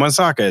Naomi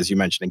Osaka, as you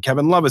mentioned, and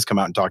Kevin Love has come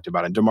out and talked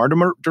about it. DeMar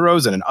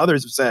DeRozan and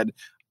others have said,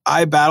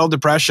 I battle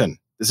depression.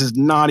 This is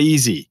not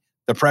easy.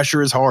 The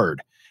pressure is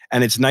hard.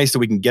 And it's nice that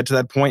we can get to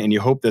that point, and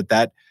you hope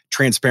that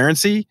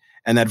transparency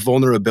and that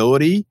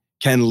vulnerability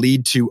can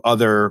lead to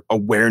other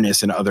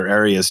awareness in other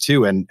areas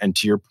too. And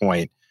to your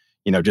point,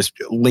 just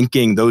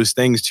linking those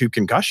things to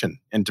concussion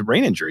and to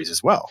brain injuries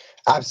as well.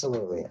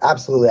 Absolutely.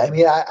 Absolutely. I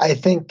mean, I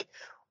think,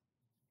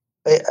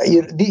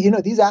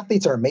 these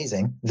athletes are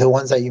amazing. The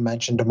ones that you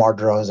mentioned, DeMar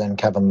DeRozan,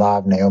 Kevin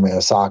Love, Naomi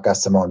Osaka,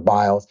 Simone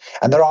Biles,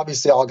 and they're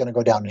obviously all going to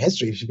go down in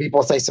history. If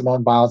people say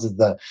Simone Biles is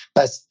the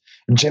best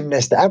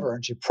gymnast ever,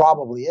 and she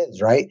probably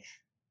is, right?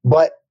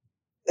 But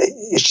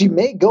she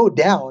may go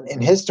down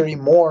in history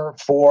more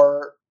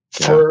for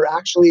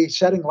actually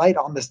shedding light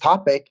on this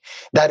topic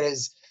that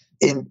is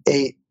in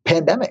a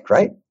pandemic,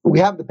 right? We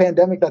have the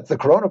pandemic that's the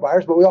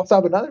coronavirus, but we also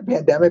have another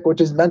pandemic, which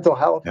is mental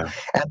health and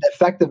the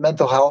effect of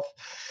mental health.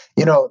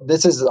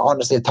 This is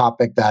honestly a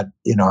topic that,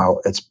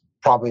 it's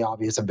probably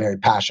obvious I'm very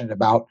passionate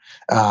about.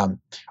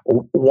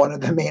 One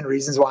of the main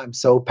reasons why I'm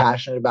so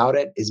passionate about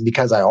it is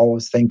because I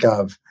always think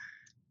of,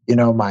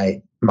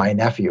 my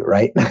nephew,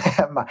 right?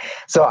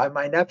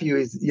 My nephew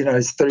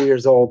is 3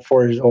 years old,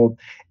 4 years old.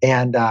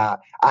 And if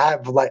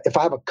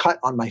I have a cut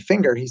on my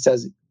finger, he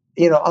says,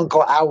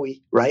 Uncle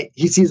Owie, right?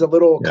 He sees a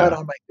little cut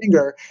on my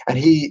finger, and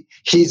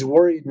he's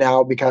worried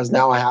now because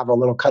now I have a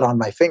little cut on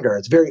my finger.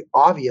 It's very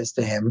obvious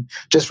to him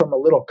just from a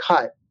little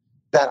cut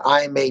that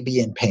I may be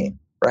in pain,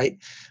 right?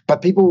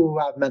 But people who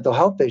have mental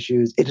health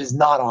issues, it is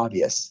not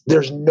obvious.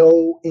 There's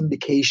no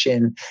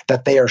indication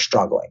that they are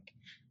struggling.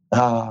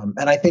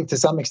 And I think to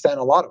some extent,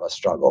 a lot of us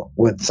struggle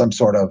with some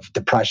sort of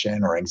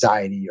depression or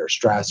anxiety or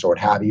stress or what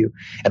have you.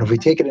 And if we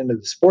take it into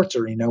the sports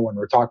arena, when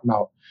we're talking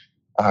about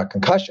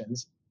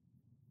concussions,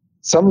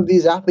 some of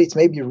these athletes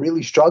may be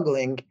really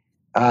struggling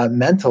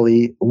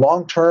mentally,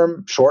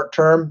 long-term,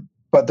 short-term,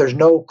 but there's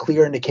no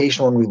clear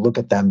indication when we look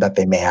at them that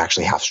they may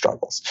actually have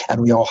struggles.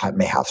 And we all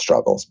may have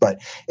struggles, but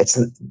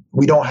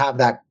we don't have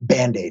that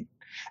Band-Aid.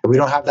 We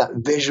don't have that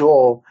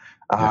visual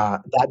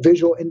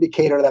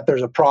indicator that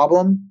there's a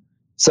problem.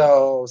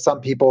 So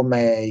some people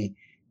may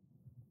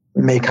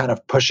kind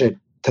of push it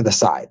to the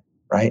side,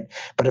 right?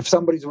 But if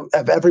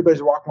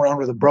everybody's walking around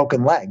with a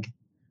broken leg,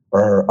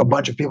 or a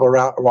bunch of people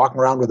are walking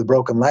around with a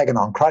broken leg and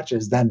on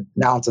crutches, then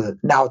now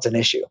it's an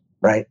issue,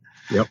 right?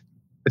 Yep.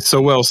 It's so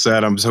well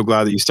said. I'm so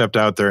glad that you stepped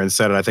out there and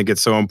said it. I think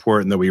it's so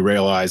important that we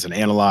realize and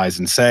analyze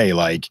and say,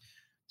 like,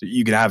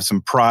 you can have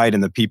some pride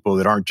in the people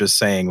that aren't just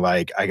saying,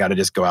 like, I got to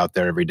just go out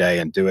there every day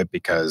and do it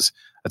because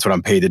that's what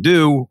I'm paid to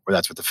do, or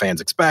that's what the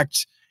fans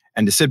expect.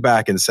 And to sit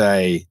back and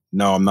say,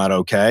 no, I'm not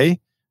okay,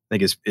 I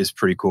think is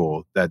pretty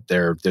cool that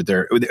they're,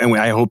 and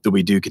I hope that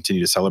we do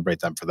continue to celebrate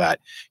them for that.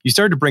 You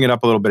started to bring it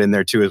up a little bit in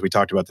there too, as we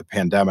talked about the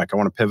pandemic. I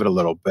want to pivot a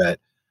little bit.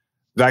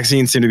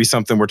 Vaccines seem to be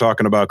something we're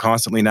talking about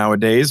constantly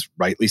nowadays,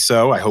 rightly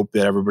so. I hope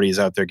that everybody's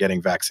out there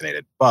getting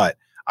vaccinated. But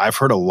I've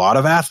heard a lot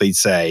of athletes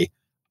say,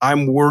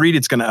 I'm worried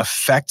it's going to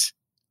affect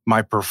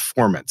my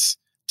performance.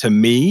 To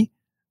me,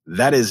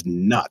 that is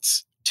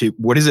nuts.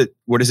 what is it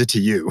to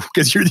you?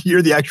 Because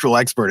you're the actual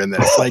expert in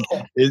this. Like,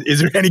 is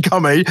there any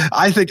combination?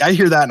 I think I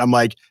hear that and I'm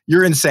like,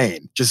 you're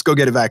insane. Just go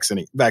get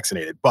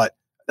vaccinated. But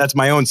that's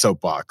my own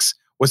soapbox.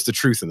 What's the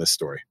truth in this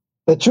story?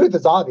 The truth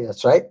is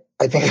obvious, right?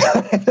 I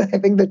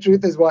think the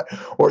truth is what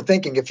we're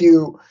thinking.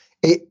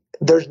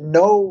 There's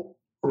no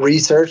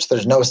research,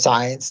 there's no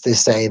science to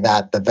say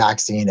that the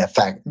vaccine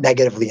effect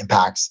negatively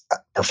impacts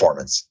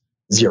performance.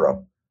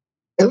 Zero.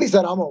 At least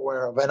that I'm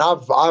aware of. And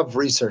I've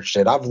researched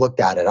it. I've looked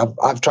at it.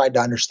 I've tried to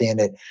understand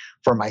it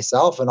for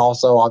myself. And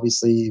also,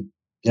 obviously,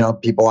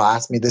 people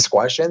ask me this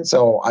question,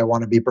 so I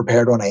want to be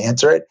prepared when I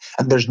answer it.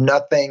 And there's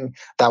nothing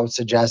that would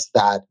suggest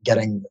that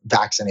getting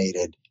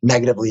vaccinated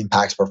negatively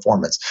impacts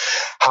performance.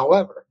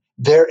 However,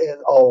 there is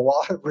a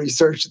lot of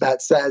research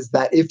that says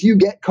that if you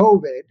get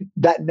COVID,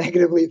 that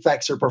negatively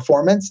affects your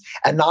performance,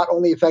 and not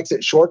only affects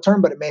it short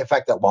term, but it may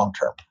affect it long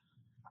term,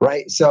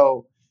 right?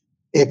 So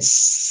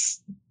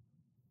it's,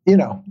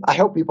 I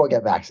hope people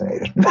get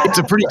vaccinated. It's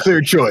a pretty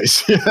clear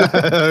choice.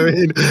 I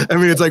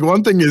mean, it's like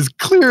one thing is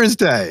clear as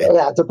day.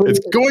 Yeah, it's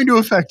going to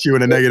affect you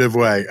in a negative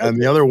way.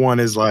 And the other one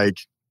is like,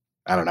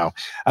 I don't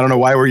know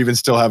why we're even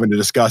still having to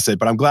discuss it,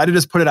 but I'm glad to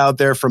just put it out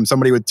there from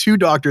somebody with 2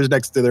 doctors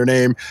next to their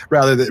name,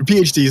 rather than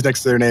PhDs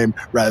next to their name,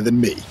 rather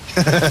than me.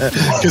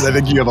 Because I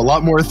think you have a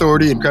lot more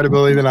authority and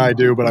credibility than I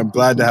do, but I'm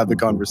glad to have the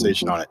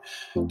conversation on it.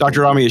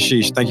 Dr. Rami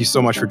Hashish, thank you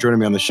so much for joining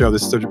me on the show.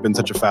 This has been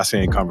such a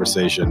fascinating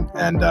conversation,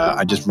 and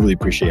I just really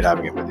appreciate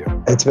having it with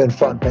you. It's been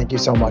fun. Thank you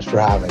so much for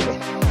having me.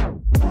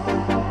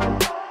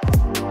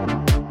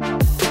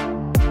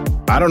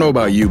 I don't know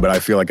about you, but I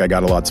feel like I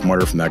got a lot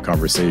smarter from that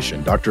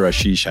conversation. Dr.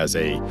 Hashish has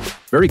a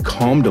very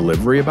calm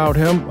delivery about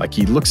him. Like,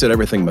 he looks at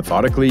everything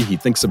methodically. He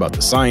thinks about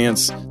the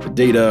science, the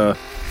data,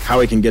 how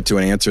he can get to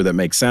an answer that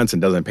makes sense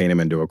and doesn't paint him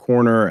into a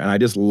corner. And I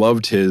just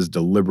loved his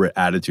deliberate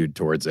attitude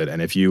towards it.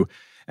 And if you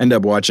end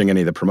up watching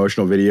any of the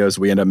promotional videos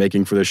we end up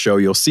making for the show,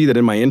 you'll see that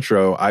in my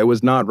intro, I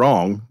was not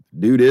wrong.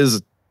 Dude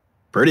is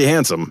pretty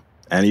handsome,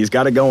 and he's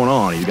got it going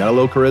on. He's got a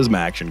little charisma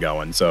action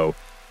going. So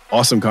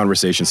awesome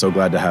conversation. So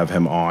glad to have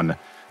him on.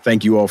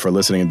 Thank you all for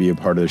listening and being a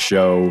part of the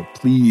show.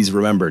 Please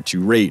remember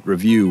to rate,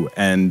 review,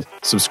 and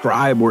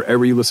subscribe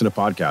wherever you listen to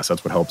podcasts.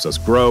 That's what helps us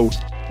grow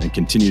and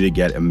continue to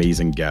get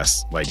amazing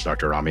guests like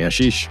Dr. Rami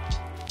Hashish.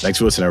 Thanks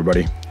for listening,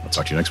 everybody. I'll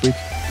talk to you next week.